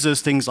that gives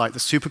us things like the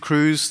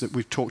supercruise that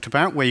we've talked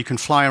about, where you can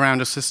fly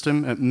around a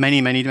system at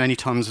many, many, many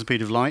times the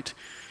speed of light,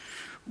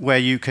 where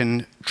you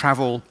can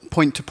travel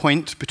point to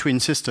point between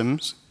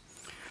systems.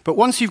 But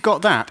once you've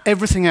got that,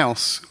 everything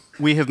else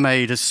we have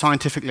made as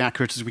scientifically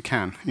accurate as we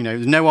can.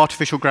 There's no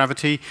artificial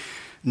gravity,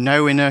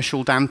 no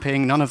inertial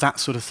damping, none of that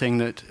sort of thing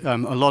that a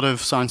lot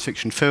of science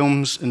fiction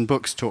films and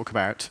books talk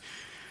about.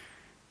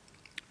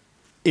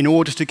 In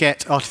order to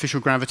get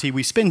artificial gravity,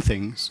 we spin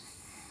things.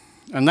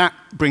 And that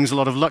brings a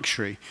lot of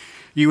luxury.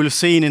 You will have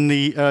seen in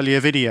the earlier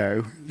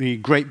video the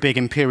great big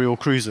Imperial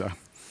cruiser,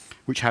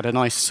 which had a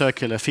nice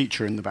circular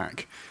feature in the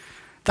back.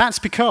 That's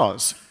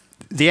because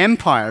the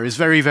Empire is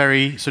very,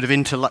 very sort of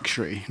into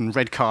luxury and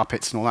red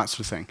carpets and all that sort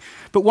of thing.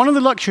 But one of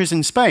the luxuries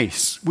in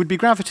space would be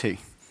gravity.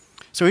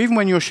 So even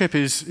when your ship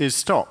is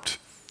stopped,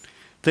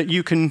 that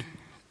you can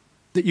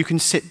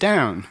sit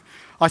down.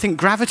 I think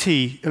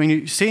gravity,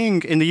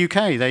 seeing in the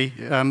UK, they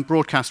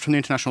broadcast from the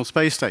International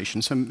Space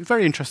Station some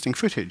very interesting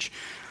footage.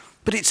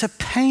 But it's a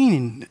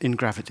pain in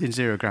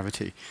zero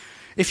gravity.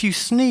 If you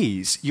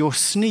sneeze, your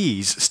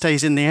sneeze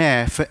stays in the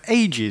air for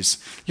ages.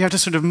 You have to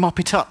sort of mop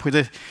it up with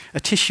a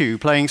tissue,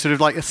 playing sort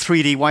of like a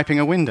 3D wiping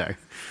a window.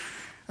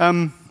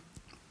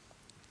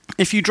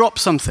 If you drop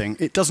something,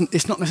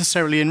 it's not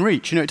necessarily in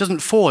reach. It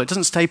doesn't fall, it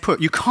doesn't stay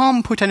put. You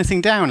can't put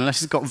anything down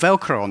unless it's got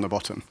Velcro on the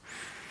bottom.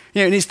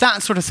 And it's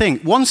that sort of thing.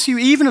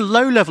 Even a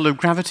low level of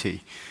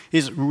gravity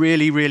is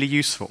really, really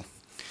useful.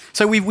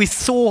 So we've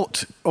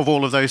thought of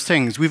all of those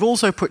things. We've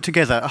also put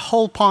together a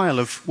whole pile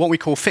of what we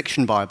call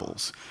fiction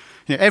Bibles.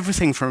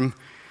 Everything from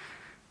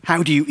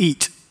how do you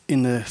eat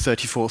in the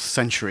 34th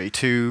century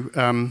to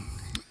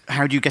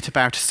how do you get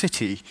about a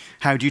city,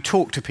 how do you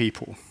talk to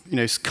people,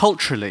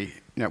 culturally,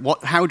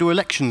 how do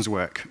elections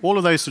work, all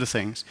of those sort of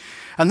things.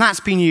 And that's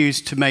been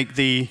used to make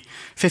the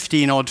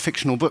 15-odd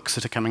fictional books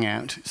that are coming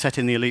out, set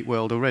in the elite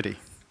world already.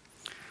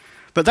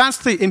 But that's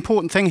the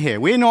important thing here.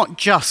 We're not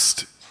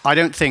just, I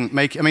don't think,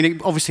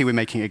 obviously we're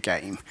making a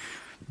game,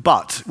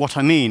 But what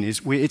I mean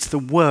is it's the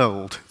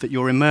world that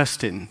you're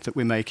immersed in that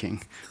we're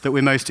making, that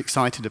we're most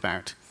excited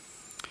about.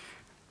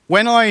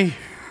 When I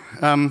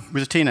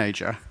was a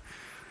teenager,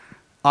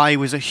 I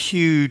was a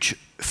huge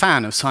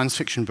fan of science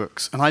fiction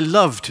books, and I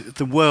loved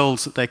the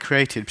worlds that they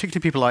created,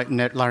 particularly people like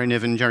Larry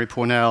Niven, Jerry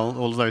Pournelle,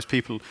 all of those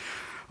people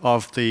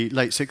of the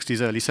late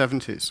 60s, early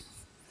 70s.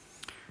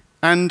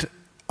 And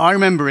I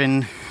remember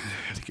in,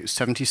 I think it was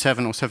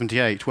 77 or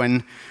 78,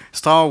 when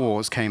Star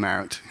Wars came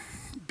out,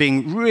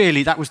 being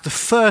really, that was the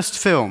first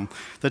film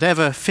that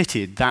ever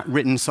fitted that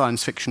written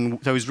science fiction,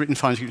 those written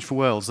science fiction for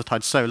worlds that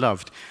I'd so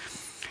loved.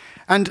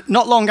 And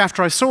not long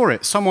after I saw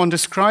it, someone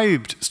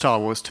described Star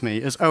Wars to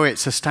me as, oh,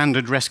 it's a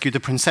standard Rescue the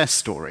Princess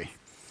story.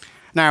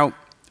 Now,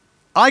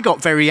 I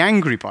got very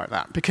angry by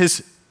that,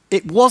 because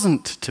it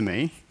wasn't to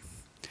me.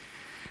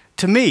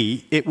 To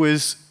me, it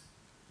was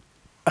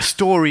a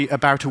story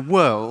about a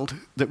world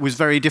that was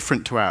very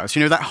different to ours.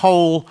 You know, that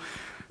whole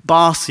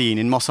bar scene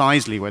in Mos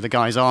Eisley where the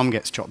guy's arm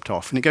gets chopped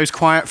off, and it goes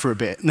quiet for a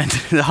bit, and then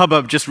the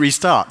hubbub just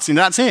restarts, and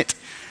that's it.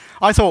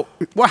 I thought,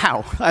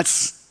 wow,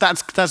 that's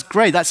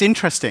great, that's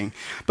interesting.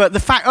 But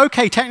the fact,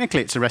 okay,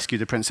 technically it's a Rescue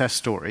the Princess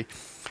story,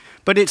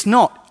 but it's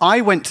not.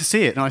 I went to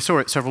see it, and I saw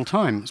it several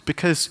times,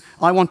 because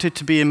I wanted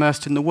to be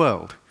immersed in the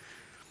world.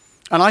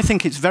 And I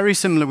think it's very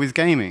similar with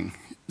gaming.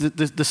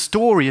 The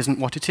story isn't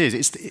what it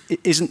is. It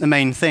isn't the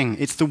main thing.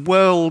 It's the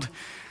world,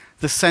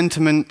 the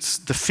sentiments,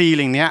 the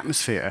feeling, the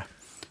atmosphere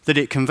that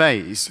it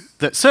conveys,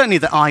 that certainly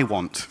that I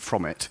want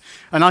from it.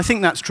 And I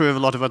think that's true of a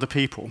lot of other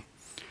people.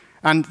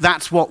 And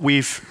that's what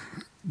we've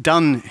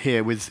done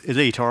here with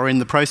Elite, or are in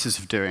the process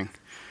of doing.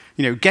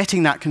 You know,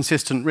 getting that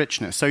consistent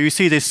richness. So you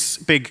see this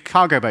big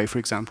cargo bay, for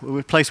example,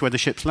 a place where the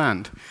ships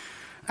land.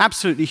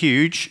 Absolutely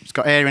huge. It's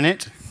got air in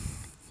it.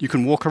 You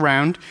can walk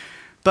around.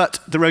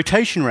 But the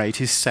rotation rate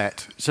is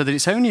set so that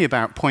it's only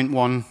about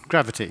 0.1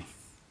 gravity.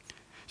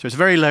 So it's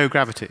very low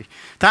gravity.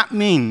 That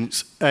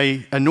means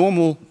a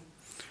normal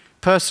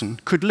person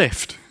could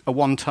lift a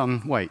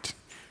 1-ton weight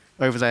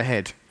over their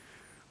head,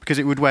 because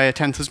it would weigh a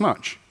tenth as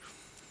much.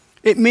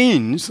 It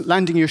means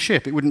landing your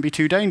ship, it wouldn't be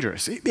too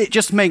dangerous. It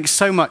just makes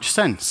so much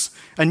sense.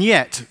 And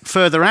yet,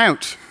 further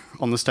out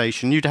on the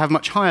station, you'd have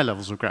much higher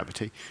levels of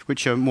gravity,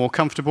 which are more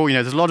comfortable. You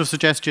know, there's a lot of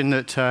suggestion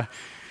that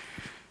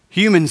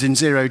humans in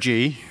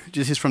zero-G,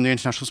 this is from the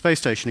International Space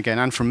Station again,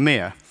 and from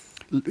Mir,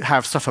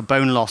 suffer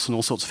bone loss and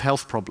all sorts of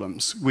health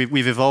problems.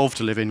 We've evolved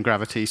to live in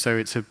gravity, so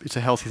it's a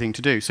healthy thing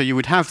to do. So you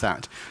would have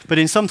that. But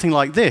in something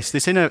like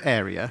this inner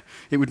area,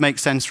 it would make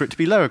sense for it to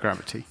be lower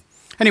gravity.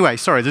 Anyway,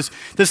 sorry,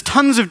 there's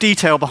tons of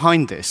detail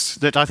behind this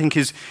that I think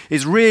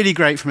is really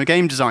great from a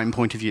game design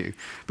point of view,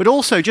 but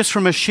also just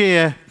from a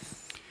sheer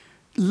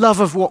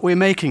love of what we're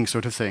making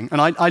sort of thing. And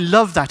I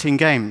love that in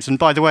games. And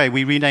by the way,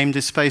 we renamed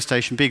this space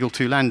station Beagle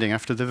 2 Landing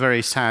after the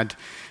very sad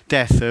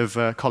death of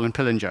Colin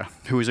Pillinger,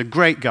 who was a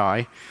great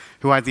guy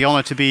who I had the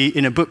honor to be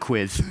in a book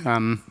with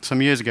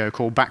some years ago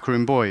called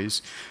Backroom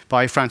Boys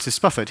by Francis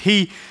Spufford.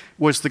 He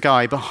was the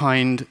guy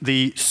behind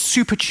the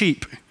super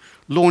cheap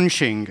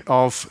launching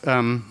of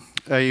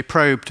a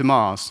probe to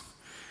Mars.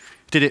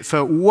 Did it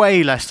for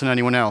way less than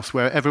anyone else,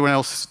 where everyone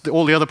else,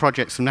 all the other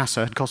projects from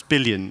NASA had cost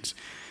billions.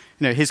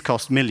 You know, his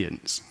cost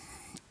millions.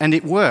 And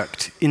it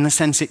worked in the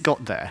sense it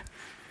got there.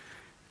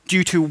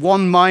 Due to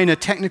one minor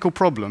technical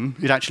problem,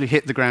 it actually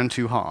hit the ground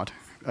too hard,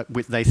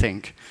 they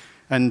think,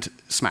 and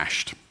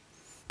smashed.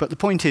 But the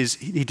point is,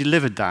 he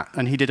delivered that,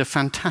 and he did a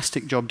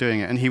fantastic job doing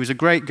it, and he was a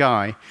great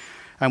guy,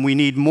 and we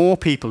need more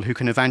people who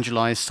can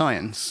evangelize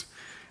science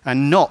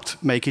and not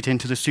make it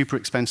into the super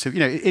expensive, you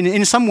know,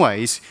 in some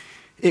ways,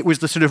 it was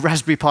the sort of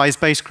Raspberry Pi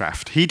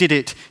spacecraft. He did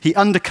it, he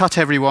undercut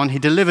everyone, he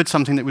delivered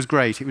something that was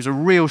great. It was a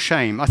real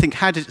shame. I think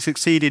had it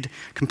succeeded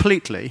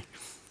completely,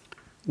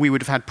 we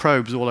would have had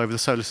probes all over the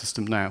solar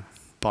system now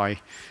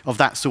of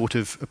that sort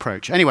of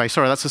approach. Anyway,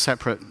 sorry, that's a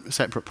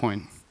separate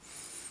point.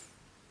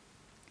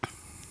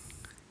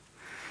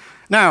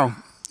 Now,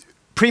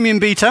 Premium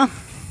Beta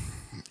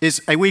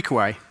is a week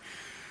away,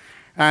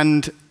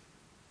 and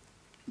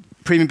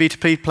Premium Beta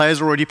players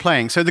are already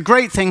playing. So the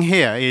great thing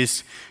here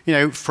is, you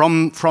know,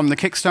 from the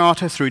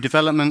Kickstarter through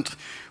development,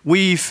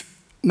 we've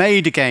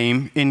made a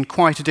game in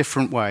quite a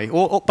different way.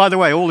 By the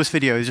way, all this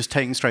video is just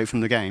taken straight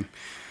from the game.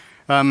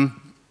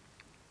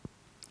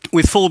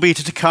 With full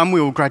beta to come,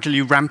 we will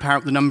gradually ramp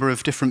out the number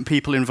of different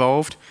people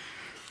involved,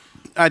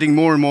 adding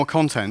more and more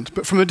content.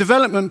 But from a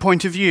development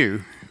point of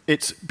view,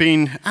 it's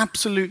been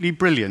absolutely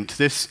brilliant,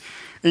 this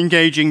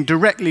engaging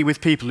directly with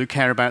people who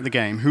care about the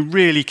game, who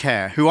really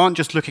care, who aren't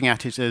just looking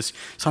at it as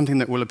something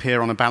that will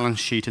appear on a balance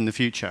sheet in the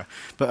future,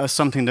 but as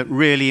something that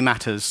really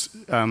matters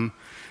to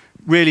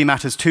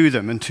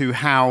them and to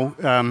how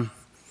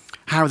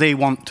they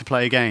want to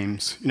play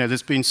games. You know,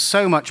 there's been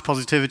so much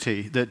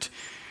positivity that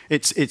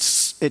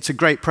it's a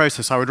great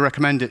process. I would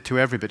recommend it to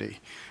everybody.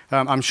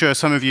 I'm sure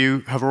some of you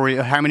have already,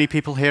 how many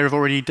people here have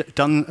already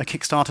done a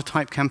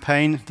Kickstarter-type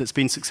campaign that's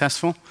been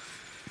successful?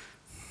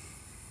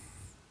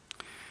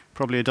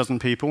 Probably a dozen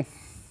people.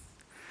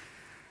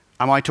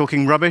 Am I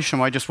talking rubbish?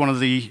 Am I just one of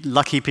the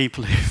lucky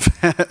people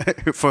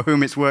for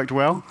whom it's worked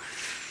well?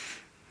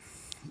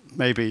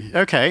 maybe.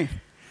 OK.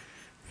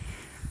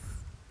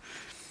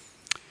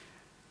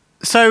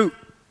 So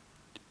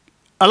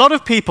a lot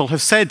of people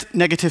have said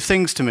negative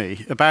things to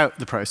me about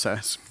the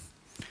process.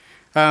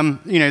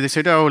 They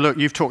said, oh, look,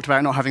 you've talked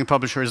about not having a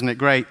publisher, isn't it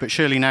great? But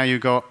surely now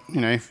you've got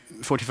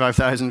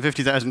 45,000,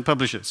 50,000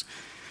 publishers.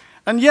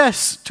 And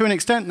yes, to an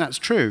extent, that's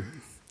true.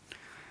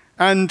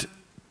 And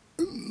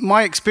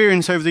my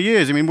experience over the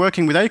years,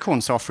 working with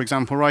Acornsoft, for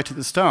example, right at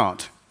the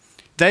start,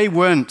 they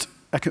weren't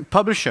a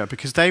publisher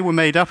because they were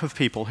made up of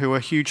people who were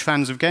huge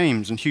fans of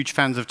games and huge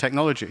fans of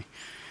technology.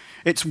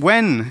 It's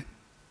when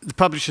the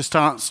publisher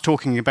starts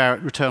talking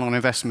about return on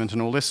investment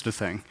and all this sort of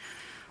thing,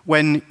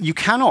 when you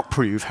cannot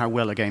prove how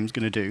well a game's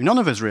going to do. None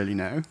of us really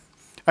know.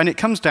 And it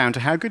comes down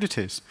to how good it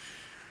is.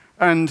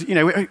 And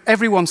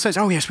everyone says,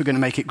 oh, yes, we're going to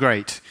make it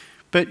great.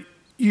 But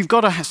you've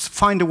got to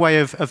find a way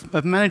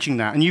of managing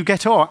that. And you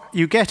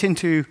get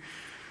into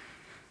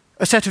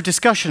a set of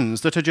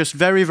discussions that are just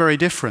very, very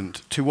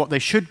different to what they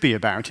should be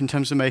about in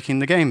terms of making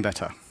the game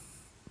better.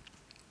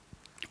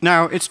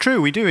 Now, it's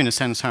true, we do, in a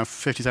sense, have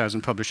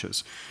 50,000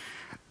 publishers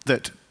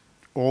that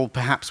all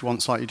perhaps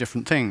want slightly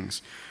different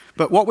things.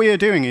 But what we are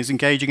doing is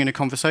engaging in a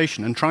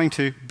conversation and trying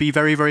to be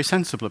very, very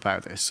sensible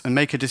about this and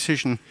make a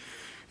decision.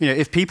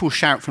 If people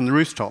shout from the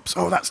rooftops,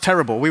 oh, that's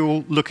terrible, we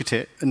will look at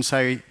it and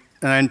say,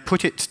 and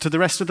put it to the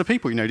rest of the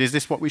people. Is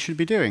this what we should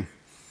be doing?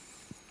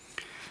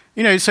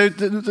 So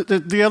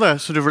the other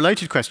sort of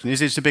related question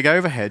is it a big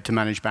overhead to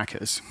manage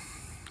backers?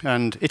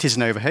 And it is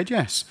an overhead,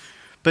 yes.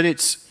 But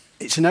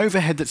it's an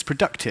overhead that's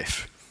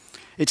productive.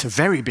 It's a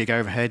very big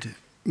overhead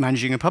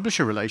managing a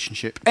publisher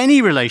relationship.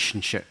 Any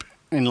relationship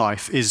in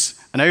life is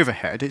an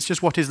overhead. It's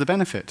just what is the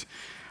benefit.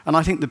 And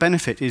I think the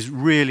benefit is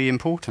really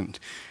important.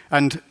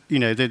 And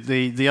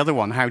the other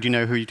one, how do you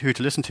know who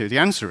to listen to? The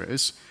answer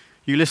is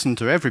you listen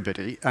to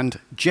everybody, and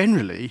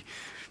generally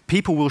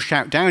people will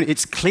shout down.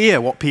 It's clear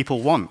what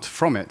people want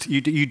from it.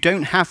 You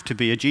don't have to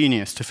be a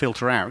genius to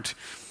filter out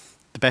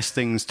the best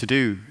things to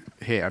do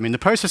here. The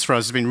process for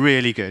us has been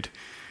really good.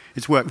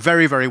 It's worked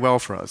very, very well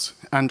for us.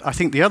 And I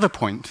think the other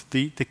point,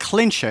 the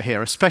clincher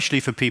here, especially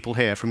for people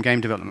here from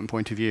game development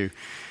point of view,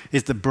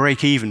 is the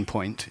break-even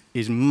point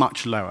is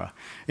much lower.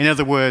 In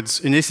other words,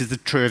 and this is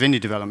true of indie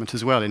development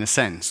as well, in a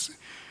sense,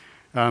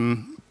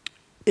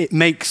 it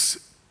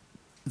makes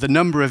the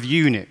number of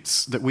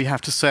units that we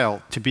have to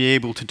sell to be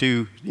able to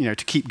do,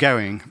 to keep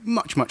going,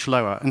 much, much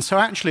lower. And so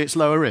actually it's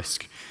lower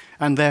risk,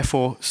 and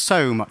therefore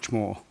so much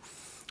more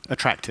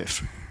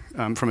attractive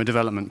from a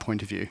development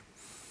point of view.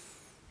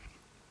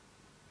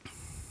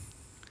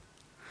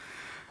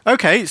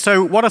 OK,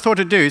 so what I thought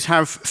I'd do is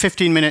have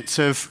 15 minutes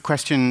of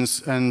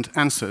questions and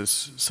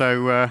answers.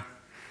 So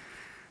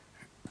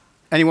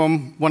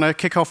anyone want to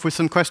kick off with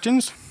some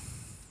questions?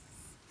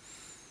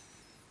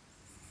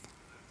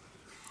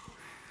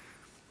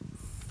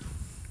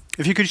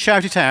 If you could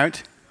shout it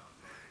out.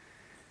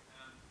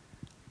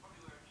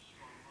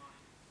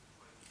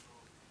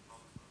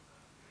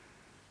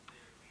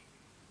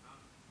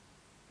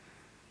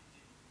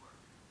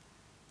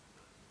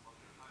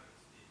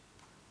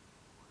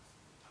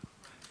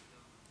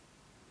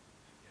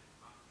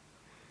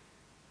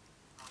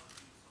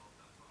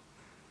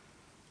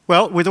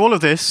 Well, with all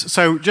of this,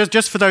 so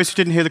just for those who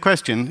didn't hear the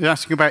question, you're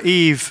asking about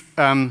Eve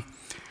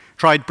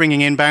tried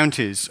bringing in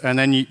bounties, and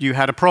then you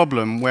had a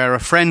problem where a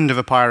friend of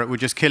a pirate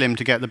would just kill him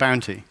to get the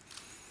bounty.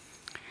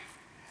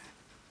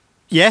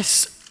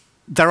 Yes,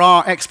 there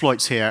are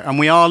exploits here, and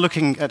we are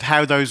looking at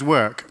how those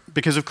work,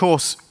 because, of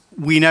course,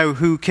 we know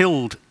who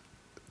killed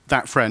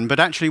that friend, but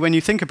actually, when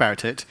you think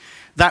about it,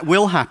 that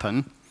will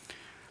happen,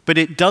 but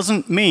it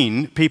doesn't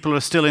mean people are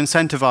still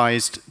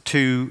incentivized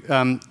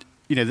to,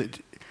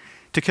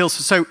 to kill.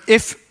 So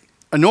if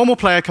a normal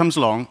player comes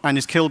along and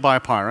is killed by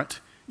a pirate,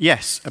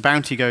 yes, a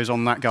bounty goes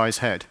on that guy's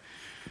head.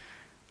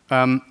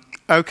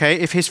 OK,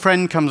 if his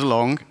friend comes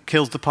along,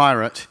 kills the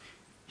pirate,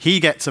 he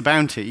gets a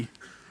bounty.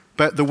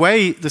 But the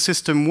way the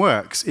system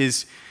works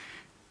is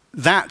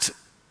that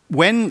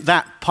when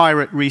that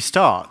pirate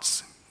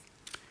restarts,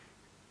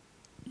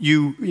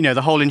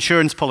 the whole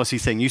insurance policy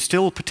thing, you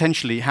still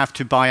potentially have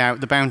to buy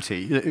out the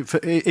bounty.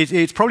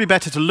 It's probably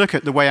better to look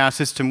at the way our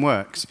system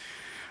works.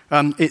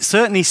 It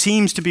certainly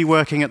seems to be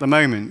working at the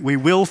moment. We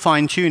will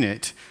fine-tune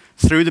it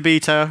through the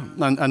beta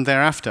and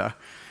thereafter.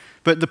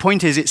 But the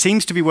point is, it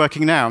seems to be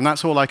working now, and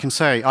that's all I can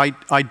say.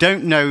 I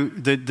don't know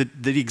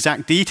the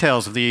exact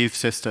details of the Eve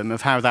system,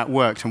 of how that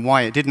worked and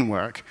why it didn't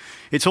work.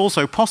 It's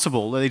also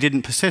possible that they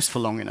didn't persist for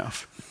long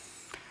enough.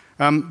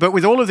 But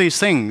with all of these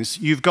things,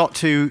 you've got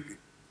to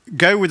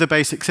go with the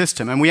basic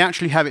system, and we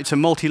actually have it's a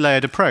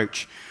multi-layered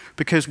approach,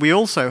 because we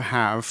also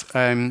have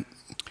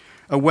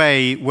a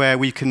way where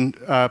we can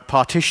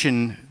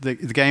partition the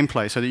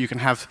gameplay so that you can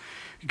have,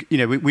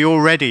 we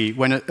already,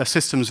 when a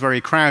system's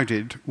very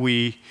crowded,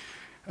 we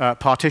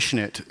partition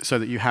it so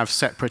that you have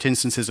separate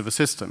instances of a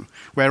system,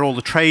 where all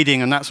the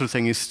trading and that sort of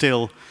thing is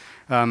still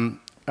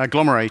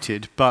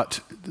agglomerated, but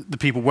the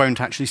people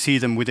won't actually see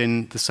them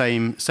within the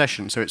same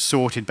session. So it's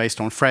sorted based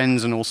on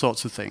friends and all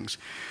sorts of things.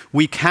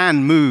 We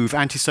can move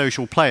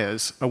antisocial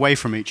players away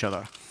from each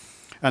other.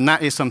 And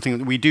that is something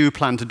that we do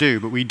plan to do,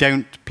 but we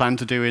don't plan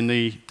to do in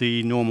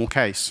the normal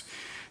case.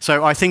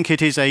 So I think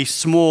it is a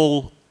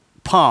small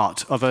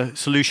part of a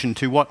solution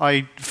to what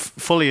I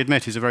fully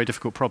admit is a very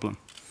difficult problem.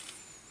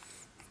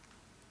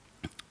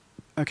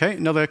 Okay,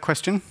 another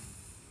question?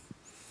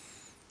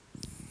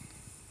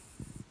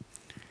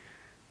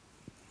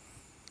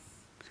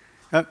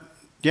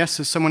 Yes,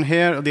 there's someone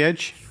here at the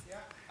edge.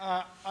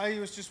 Yeah, I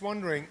was just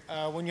wondering,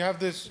 when you have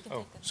this,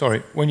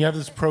 when you have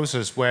this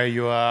process where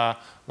you are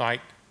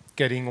like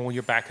getting all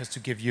your backers to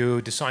give you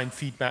design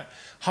feedback,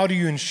 how do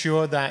you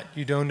ensure that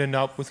you don't end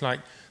up with like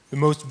the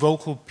most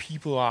vocal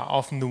people are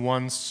often the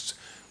ones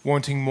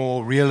wanting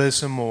more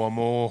realism or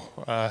more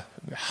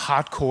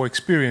hardcore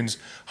experience?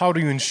 How do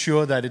you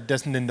ensure that it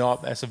doesn't end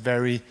up as a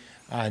very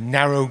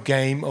narrow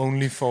game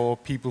only for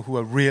people who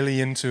are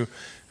really into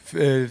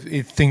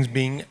things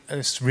being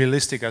as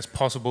realistic as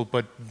possible,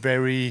 but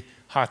very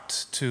hard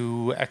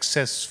to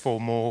access for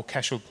more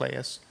casual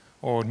players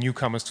or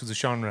newcomers to the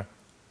genre?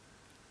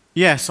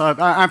 Yes,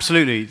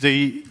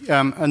 absolutely.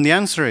 And the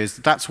answer is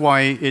that's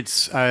why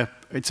it's a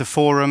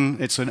forum,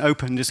 it's an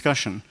open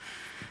discussion.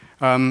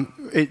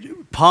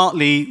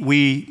 Partly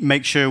we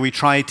make sure we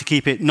try to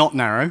keep it not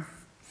narrow,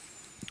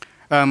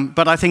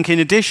 but I think in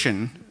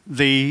addition,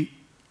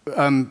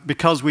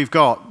 because we've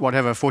got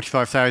whatever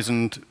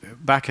 45,000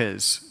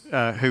 backers,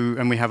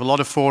 and we have a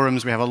lot of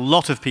forums, we have a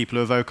lot of people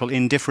who are vocal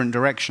in different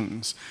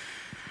directions.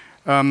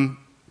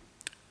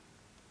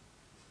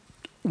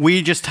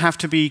 We just have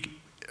to be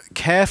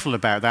careful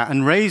about that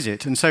and raise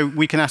it. And so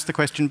we can ask the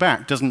question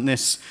back, doesn't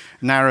this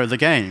narrow the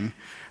game?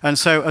 And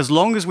so as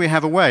long as we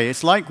have a way,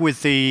 it's like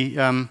with the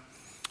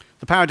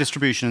power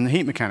distribution and the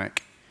heat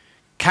mechanic.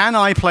 Can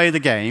I play the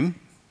game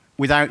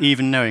without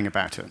even knowing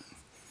about it?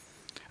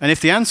 And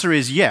if the answer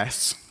is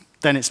yes,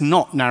 then it's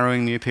not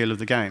narrowing the appeal of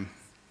the game.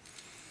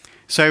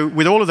 So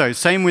with all of those,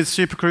 same with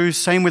Super Cruise,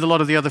 same with a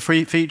lot of the other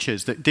free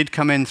features that did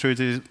come in through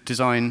the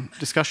design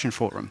discussion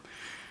forum.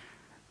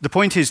 The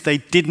point is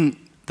they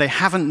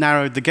haven't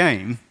narrowed the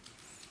game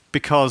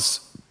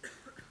because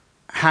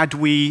had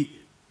we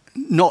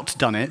not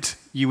done it,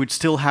 you would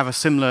still have a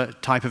similar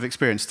type of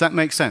experience. Does that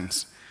make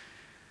sense?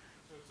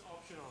 So it's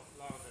optional,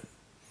 a lot of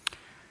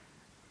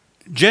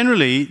it.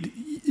 Generally,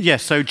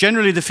 yes. So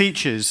generally the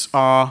features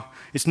are,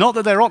 it's not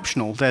that they're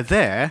optional, they're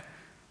there,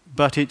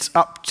 but it's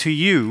up to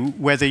you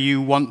whether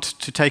you want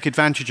to take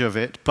advantage of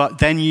it, but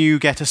then you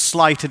get a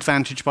slight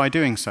advantage by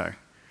doing so.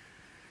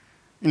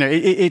 You know,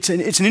 it's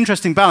an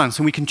interesting balance,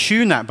 and we can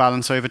tune that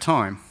balance over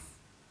time.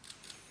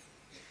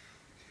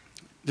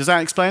 Does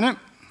that explain it?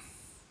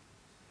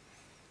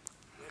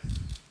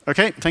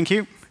 Okay, thank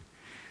you.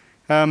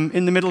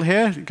 In the middle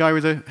here, the guy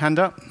with a hand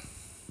up.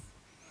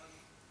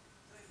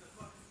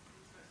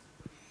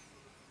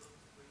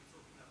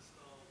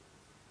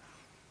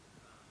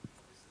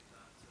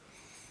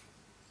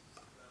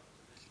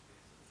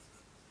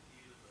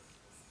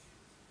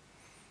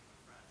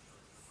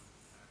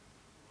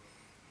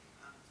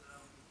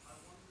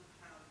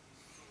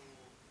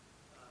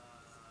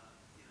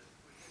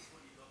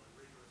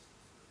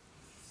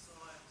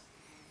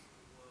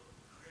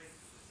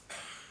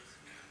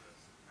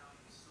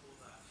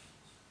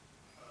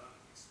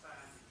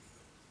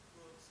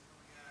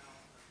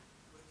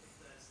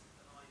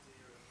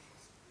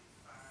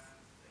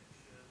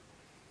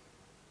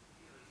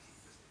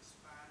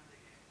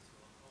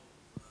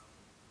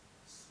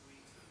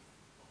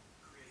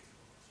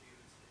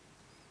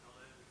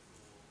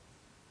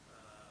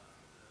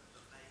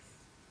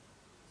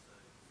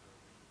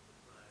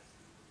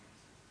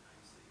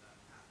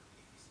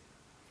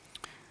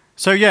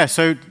 So yeah,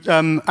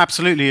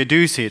 absolutely I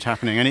do see it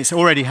happening, and it's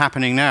already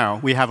happening now.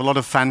 We have a lot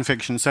of fan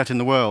fiction set in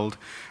the world,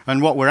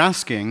 and what we're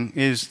asking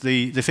is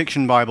the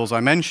fiction Bibles I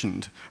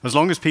mentioned, as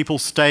long as people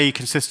stay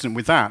consistent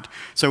with that.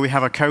 So we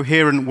have a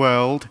coherent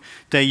world,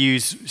 they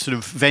use sort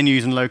of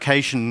venues and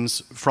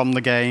locations from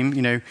the game,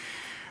 you know,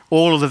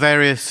 all of the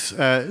various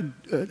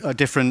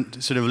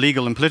different sort of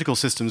legal and political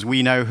systems,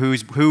 we know who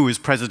was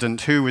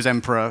president, who was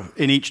emperor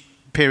in each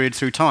period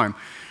through time.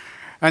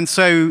 And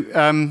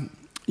so,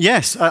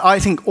 yes, I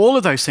think all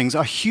of those things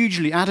are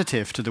hugely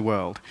additive to the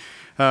world.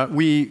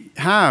 We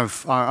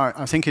have,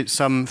 I think it's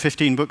some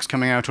 15 books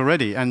coming out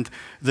already, and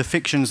the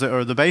fictions that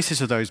are the basis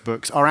of those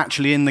books are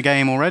actually in the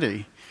game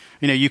already.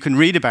 You know, you can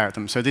read about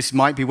them. So this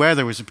might be where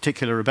there was a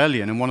particular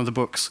rebellion, and one of the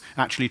books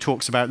actually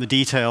talks about the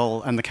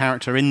detail and the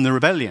character in the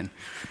rebellion,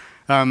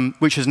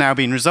 which has now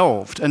been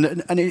resolved.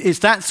 And it's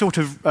that sort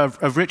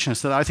of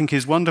richness that I think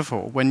is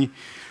wonderful. When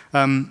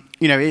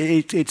you know,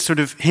 it's sort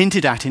of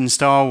hinted at in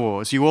Star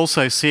Wars. You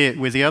also see it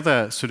with the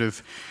other sort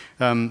of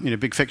you know,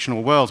 big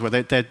fictional worlds where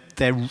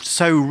they're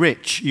so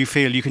rich you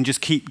feel you can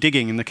just keep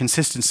digging and the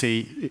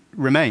consistency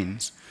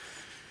remains.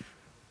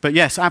 But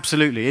yes,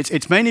 absolutely.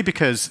 It's mainly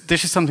because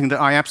this is something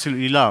that I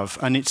absolutely love,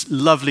 and it's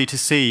lovely to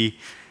see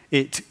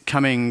it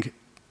coming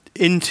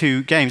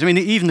into games. I mean,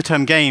 even the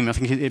term game, I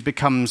think it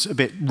becomes a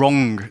bit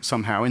wrong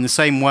somehow. In the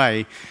same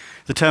way,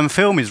 the term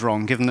film is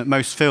wrong, given that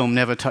most film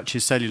never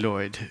touches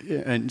celluloid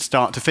and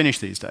start to finish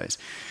these days.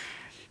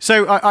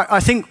 So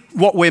I think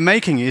what we're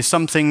making is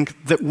something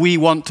that we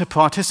want to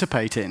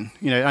participate in,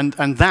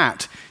 and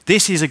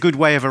this is a good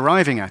way of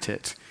arriving at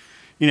it.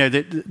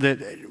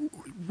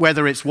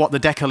 Whether it's what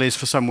the decal is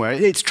for somewhere,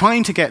 it's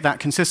trying to get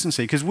that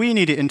consistency, because we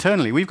need it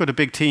internally. We've got a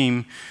big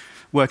team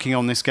working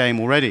on this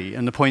game already,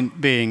 and the point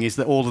being is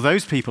that all of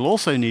those people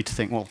also need to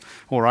think, well,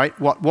 all right,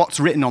 what's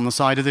written on the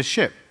side of this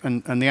ship?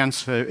 And the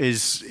answer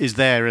is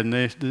there in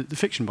the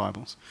fiction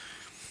Bibles.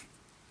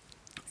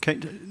 Okay,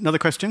 another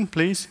question,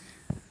 please.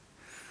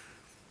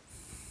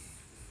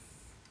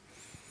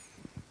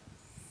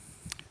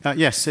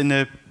 Yes, in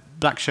the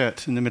black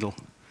shirt in the middle.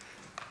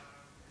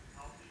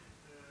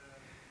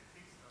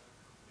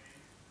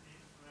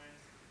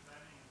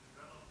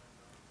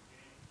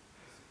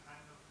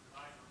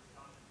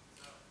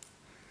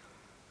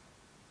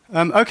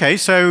 Okay,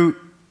 so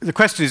the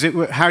question is,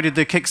 how did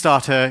the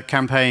Kickstarter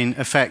campaign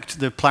affect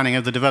the planning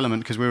of the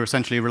development? Because we were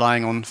essentially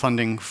relying on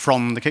funding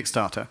from the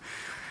Kickstarter.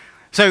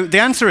 So the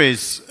answer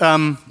is,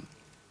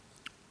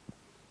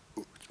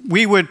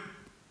 we would,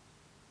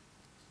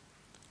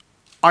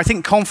 I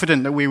think,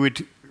 confident that we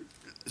would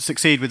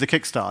succeed with the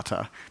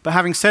Kickstarter. But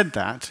having said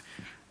that,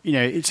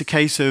 it's a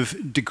case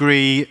of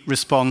degree,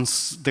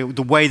 response, the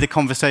way the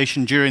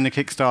conversation during the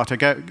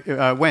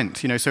Kickstarter went.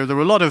 So there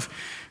were a lot of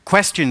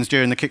questions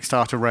during the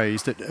Kickstarter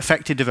raise that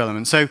affected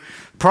development. So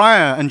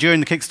prior and during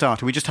the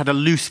Kickstarter, we just had a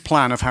loose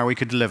plan of how we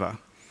could deliver.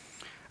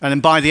 And then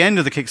by the end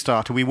of the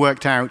Kickstarter, we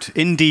worked out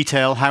in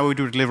detail how we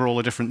would deliver all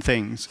the different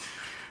things.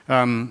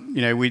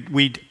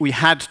 We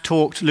had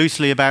talked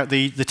loosely about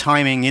the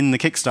timing in the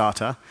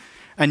Kickstarter,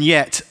 and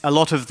yet a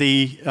lot of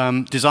the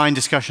design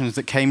discussions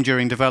that came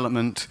during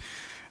development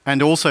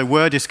and also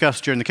were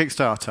discussed during the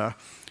Kickstarter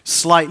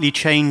slightly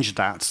changed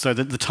that, so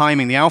that the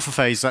timing, the alpha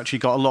phase, actually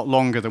got a lot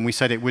longer than we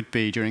said it would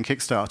be during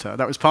Kickstarter.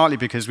 That was partly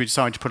because we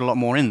decided to put a lot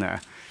more in there.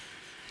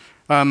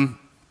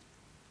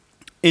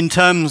 In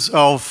terms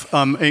of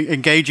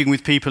engaging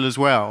with people as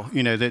well,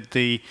 that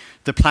the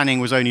planning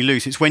was only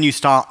loose. It's when you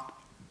start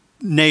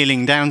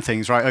nailing down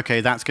things, right?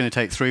 Okay, that's going to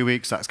take 3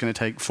 weeks, that's going to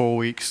take 4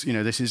 weeks,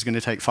 this is going to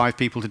take 5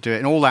 people to do it,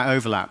 and all that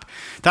overlap.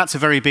 That's a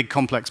very big,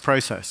 complex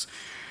process.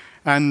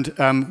 And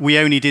we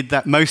only did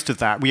most of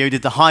that. We only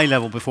did the high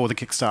level before the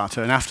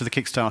Kickstarter, and after the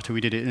Kickstarter, we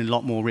did it in a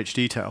lot more rich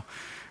detail.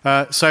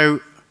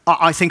 So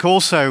I think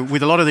also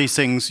with a lot of these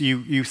things,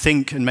 you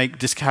think and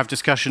have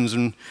discussions,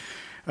 and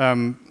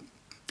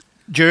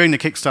during the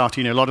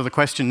Kickstarter, a lot of the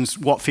questions,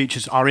 what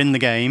features are in the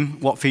game,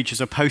 what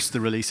features are post the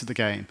release of the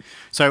game.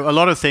 So a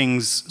lot of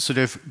things sort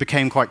of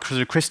became quite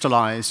sort of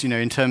crystallized,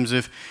 in terms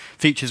of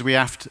features we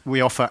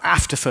offer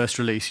after first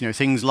release,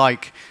 things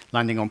like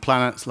landing on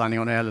planets, landing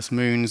on airless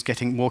moons,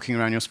 walking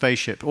around your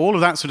spaceship. All of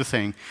that sort of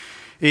thing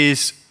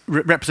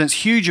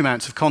represents huge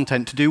amounts of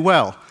content to do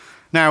well.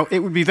 Now, it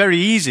would be very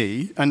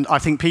easy, and I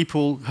think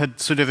people had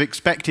sort of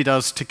expected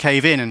us to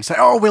cave in and say,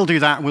 oh, we'll do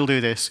that, we'll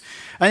do this.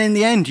 And in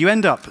the end, you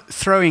end up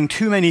throwing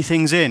too many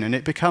things in, and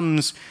it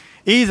becomes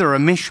either a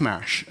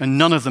mishmash, and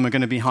none of them are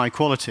going to be high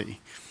quality.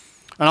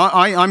 And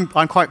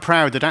I'm quite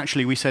proud that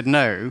actually we said,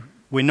 no,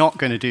 we're not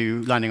going to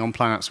do landing on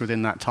planets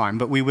within that time,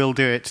 but we will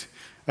do it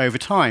over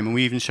time. And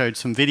we even showed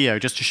some video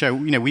just to show,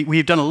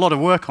 we've done a lot of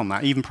work on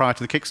that, even prior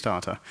to the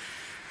Kickstarter.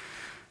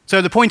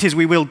 So the point is,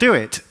 we will do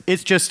it.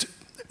 It's just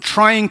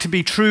trying to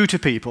be true to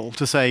people,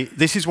 to say,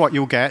 this is what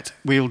you'll get,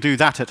 we'll do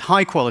that at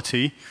high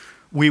quality,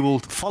 we will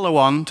follow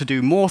on to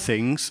do more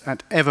things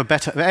at ever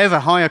better, ever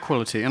higher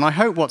quality. And I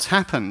hope what's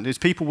happened is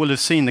people will have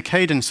seen the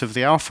cadence of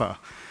the alpha,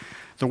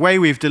 the way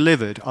we've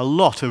delivered a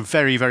lot of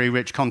very, very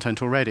rich content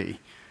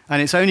already,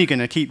 and it's only going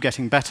to keep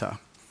getting better.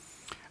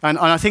 And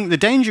I think the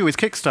danger with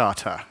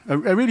Kickstarter,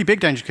 a really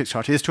big danger with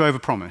Kickstarter, is to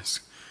overpromise.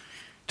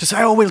 To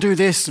say, oh, we'll do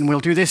this, and we'll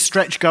do this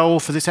stretch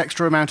goal for this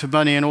extra amount of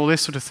money and all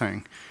this sort of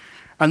thing.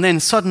 And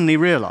then suddenly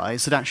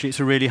realize that actually it's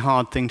a really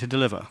hard thing to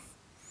deliver.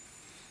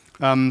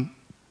 And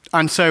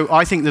so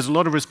I think there's a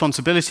lot of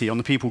responsibility on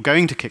the people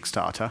going to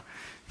Kickstarter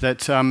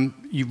that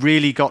you've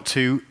really got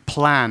to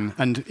plan,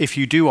 and if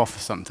you do offer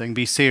something,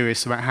 be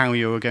serious about how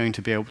you are going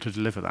to be able to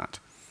deliver that.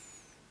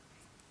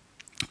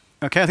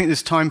 Okay, I think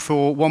there's time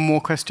for one more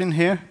question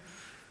here.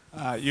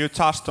 You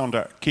touched on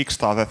the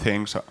Kickstarter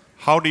thing. So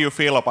how do you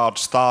feel about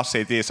Star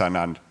Citizen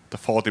and the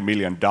 $40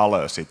 million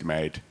it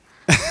made?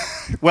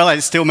 Well,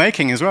 it's still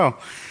making as well.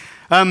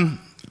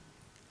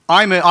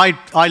 I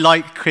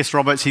like Chris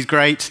Roberts. He's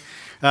great.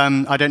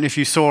 I don't know if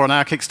you saw on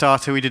our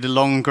Kickstarter, we did a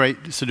long,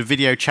 great sort of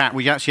video chat.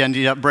 We actually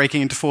ended up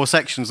breaking into 4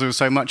 sections. There was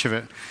so much of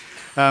it.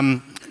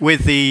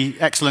 With the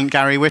excellent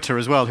Gary Witter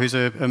as well, who's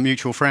a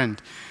mutual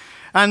friend.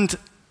 And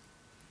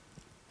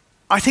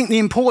I think the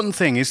important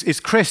thing is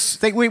Chris,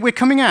 we're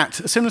coming at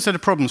a similar set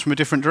of problems from a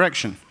different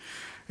direction.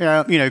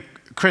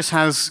 Chris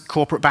has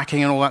corporate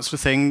backing and all that sort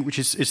of thing, which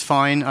is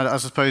fine,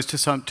 as opposed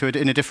to it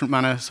in a different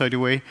manner, so do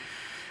we.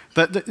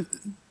 But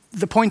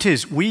the point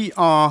is, we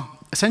are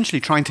essentially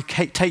trying to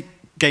take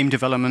game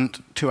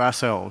development to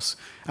ourselves,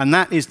 and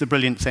that is the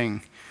brilliant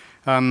thing.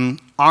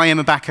 I am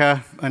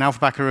an alpha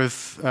backer of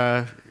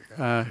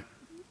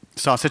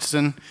Star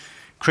Citizen.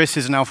 Chris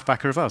is an alpha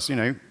backer of us.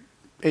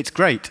 It's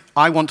great.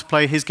 I want to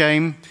play his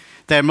game.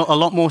 they're a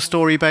lot more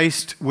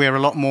story-based. We're a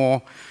lot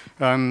more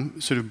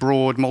sort of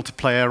broad,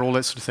 multiplayer, all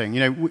that sort of thing. You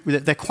know,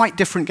 they're quite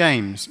different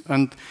games.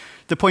 And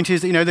the point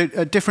is that, you know, they're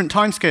at different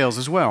timescales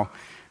as well.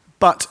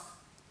 But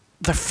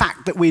the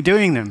fact that we're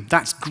doing them,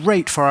 that's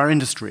great for our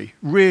industry.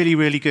 Really,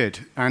 really good.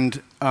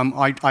 And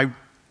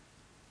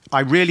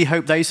I really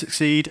hope they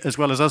succeed as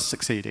well as us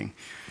succeeding.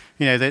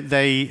 You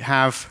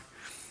know,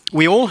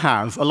 we all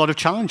have a lot of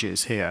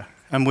challenges here,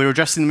 and we're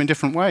addressing them in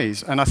different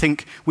ways. And I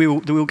think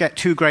we'll get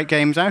 2 great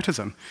games out of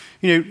them.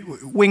 You know,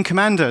 Wing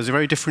Commander is a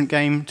very different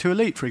game to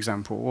Elite, for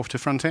example, or to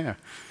Frontier.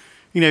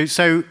 You know,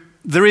 so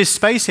there is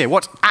space here.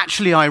 What's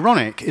actually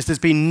ironic is there's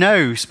been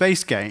no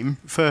space game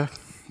for,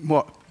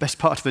 what, best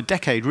part of a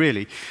decade,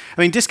 really.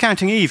 I mean,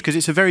 discounting Eve, because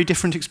it's a very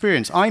different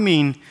experience. I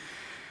mean,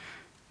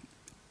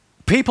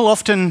 people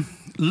often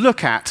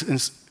look at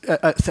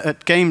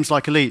games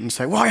like Elite and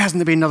say, why hasn't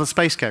there been another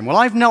space game? Well,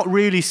 I've not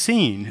really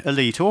seen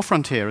Elite or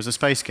Frontier as a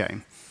space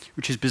game,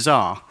 which is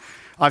bizarre.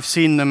 I've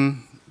seen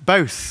them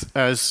both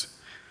as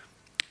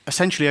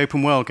essentially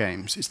open world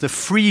games. It's the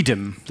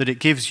freedom that it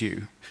gives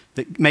you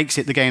that makes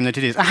it the game that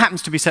it is. It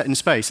happens to be set in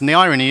space, and the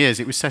irony is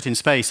it was set in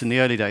space in the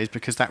early days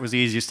because that was the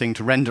easiest thing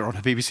to render on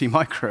a BBC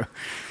Micro.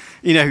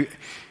 You know,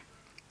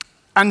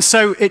 and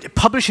so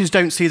publishers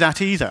don't see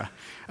that either.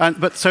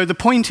 So the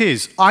point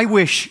is, I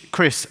wish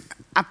Chris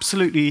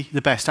absolutely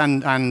the best,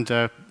 and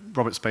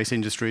Robert Space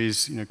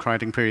Industries, you know,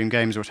 Cryo Imperium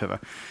Games or whatever,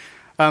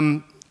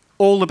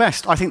 all the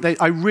best.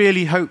 I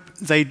really hope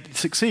they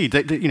succeed.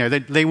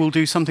 They will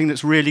do something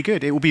that's really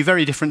good. It will be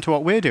very different to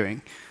what we're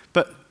doing,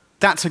 but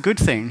that's a good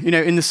thing. You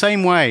know, in the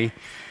same way,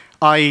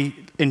 I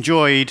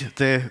enjoyed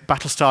the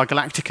Battlestar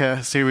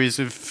Galactica series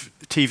of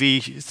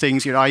TV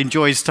things. You know, I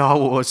enjoyed Star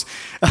Wars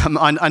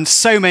and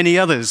so many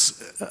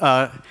others.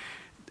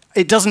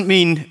 It doesn't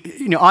mean,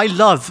 you know, I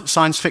love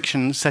science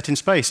fiction set in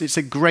space. It's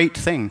a great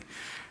thing,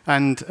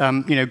 and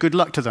you know, good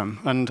luck to them.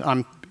 And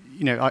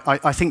you know,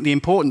 I think the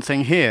important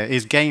thing here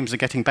is games are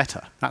getting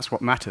better. That's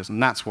what matters,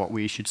 and that's what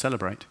we should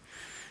celebrate.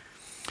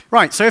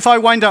 Right, so if I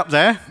wind up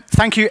there,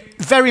 thank you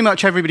very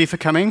much, everybody, for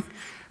coming.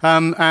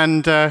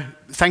 And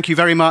thank you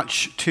very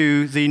much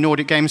to the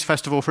Nordic Games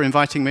Festival for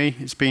inviting me.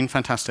 It's been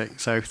fantastic,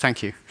 so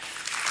thank you.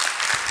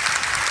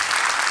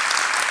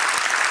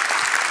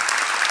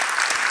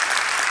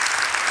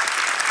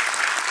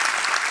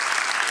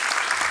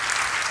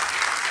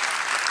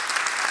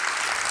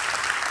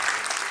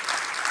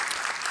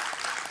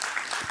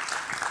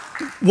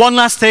 One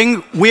last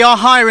thing, we are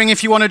hiring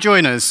if you want to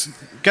join us.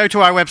 Go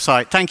to our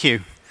website. Thank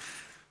you.